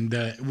listening.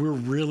 We're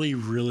really,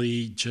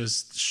 really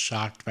just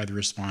shocked by the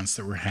response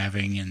that we're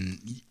having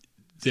and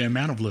the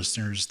amount of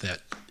listeners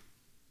that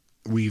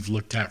we've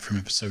looked at from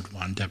episode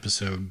 1 to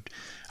episode,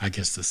 I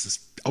guess this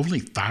is only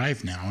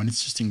 5 now, and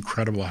it's just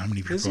incredible how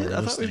many people are listening. I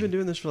thought we've been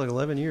doing this for like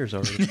 11 years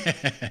already.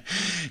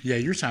 Yeah,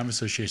 your time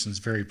association is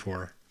very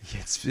poor.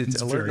 It's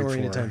alert and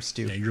oriented time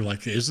stew. Yeah, you're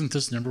like, isn't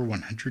this number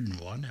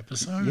 101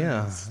 episode?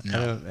 Yeah.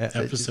 No,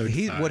 episode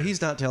 5. What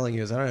he's not telling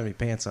you is I don't have any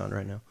pants on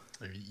right now.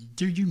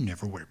 Dude, you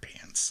never wear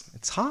pants.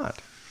 It's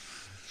hot.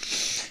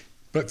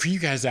 But for you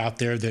guys out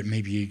there that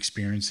may be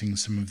experiencing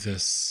some of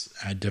this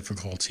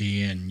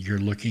difficulty and you're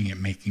looking at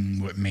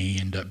making what may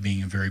end up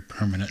being a very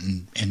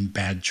permanent and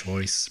bad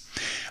choice,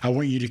 I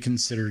want you to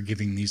consider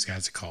giving these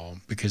guys a call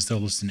because they'll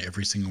listen to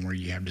every single word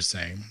you have to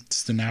say.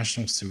 It's the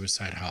National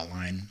Suicide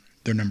Hotline.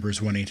 Their number is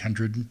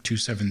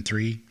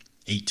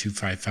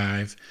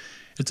 1-800-273-8255.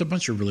 It's a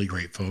bunch of really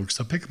great folks.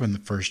 They'll pick up on the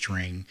first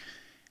ring.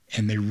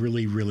 And they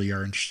really, really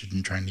are interested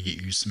in trying to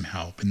get you some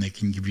help. And they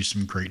can give you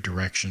some great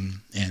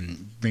direction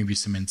and maybe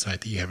some insight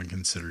that you haven't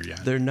considered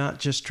yet. They're not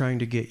just trying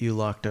to get you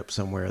locked up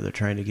somewhere. They're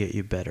trying to get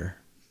you better.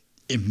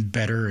 And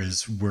better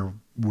is where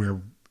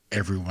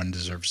everyone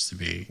deserves to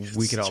be.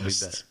 We could all be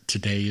better.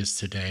 Today is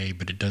today,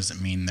 but it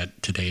doesn't mean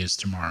that today is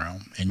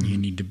tomorrow. And you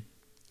need to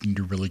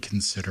really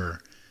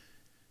consider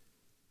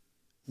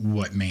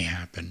what may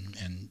happen.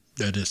 And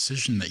the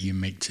decision that you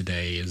make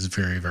today is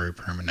very, very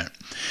permanent.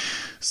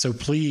 So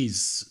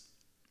please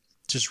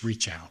just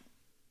reach out.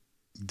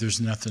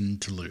 There's nothing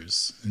to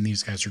lose. And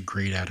these guys are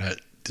great at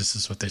it. This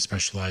is what they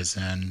specialize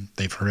in.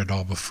 They've heard it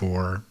all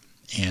before,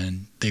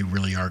 and they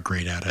really are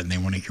great at it, and they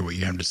want to hear what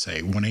you have to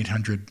say.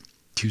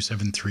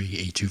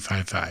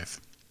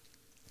 1-800-273-8255.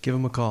 Give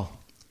them a call.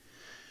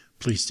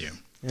 Please do.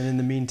 And in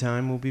the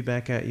meantime, we'll be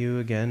back at you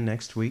again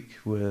next week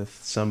with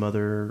some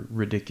other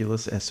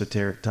ridiculous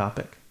esoteric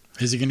topic.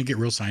 Is it going to get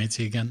real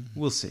sciencey again?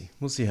 We'll see.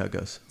 We'll see how it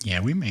goes.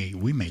 Yeah, we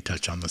may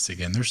touch on this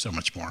again. There's so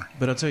much more.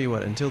 But I'll tell you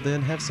what, until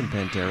then, have some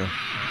Pantera.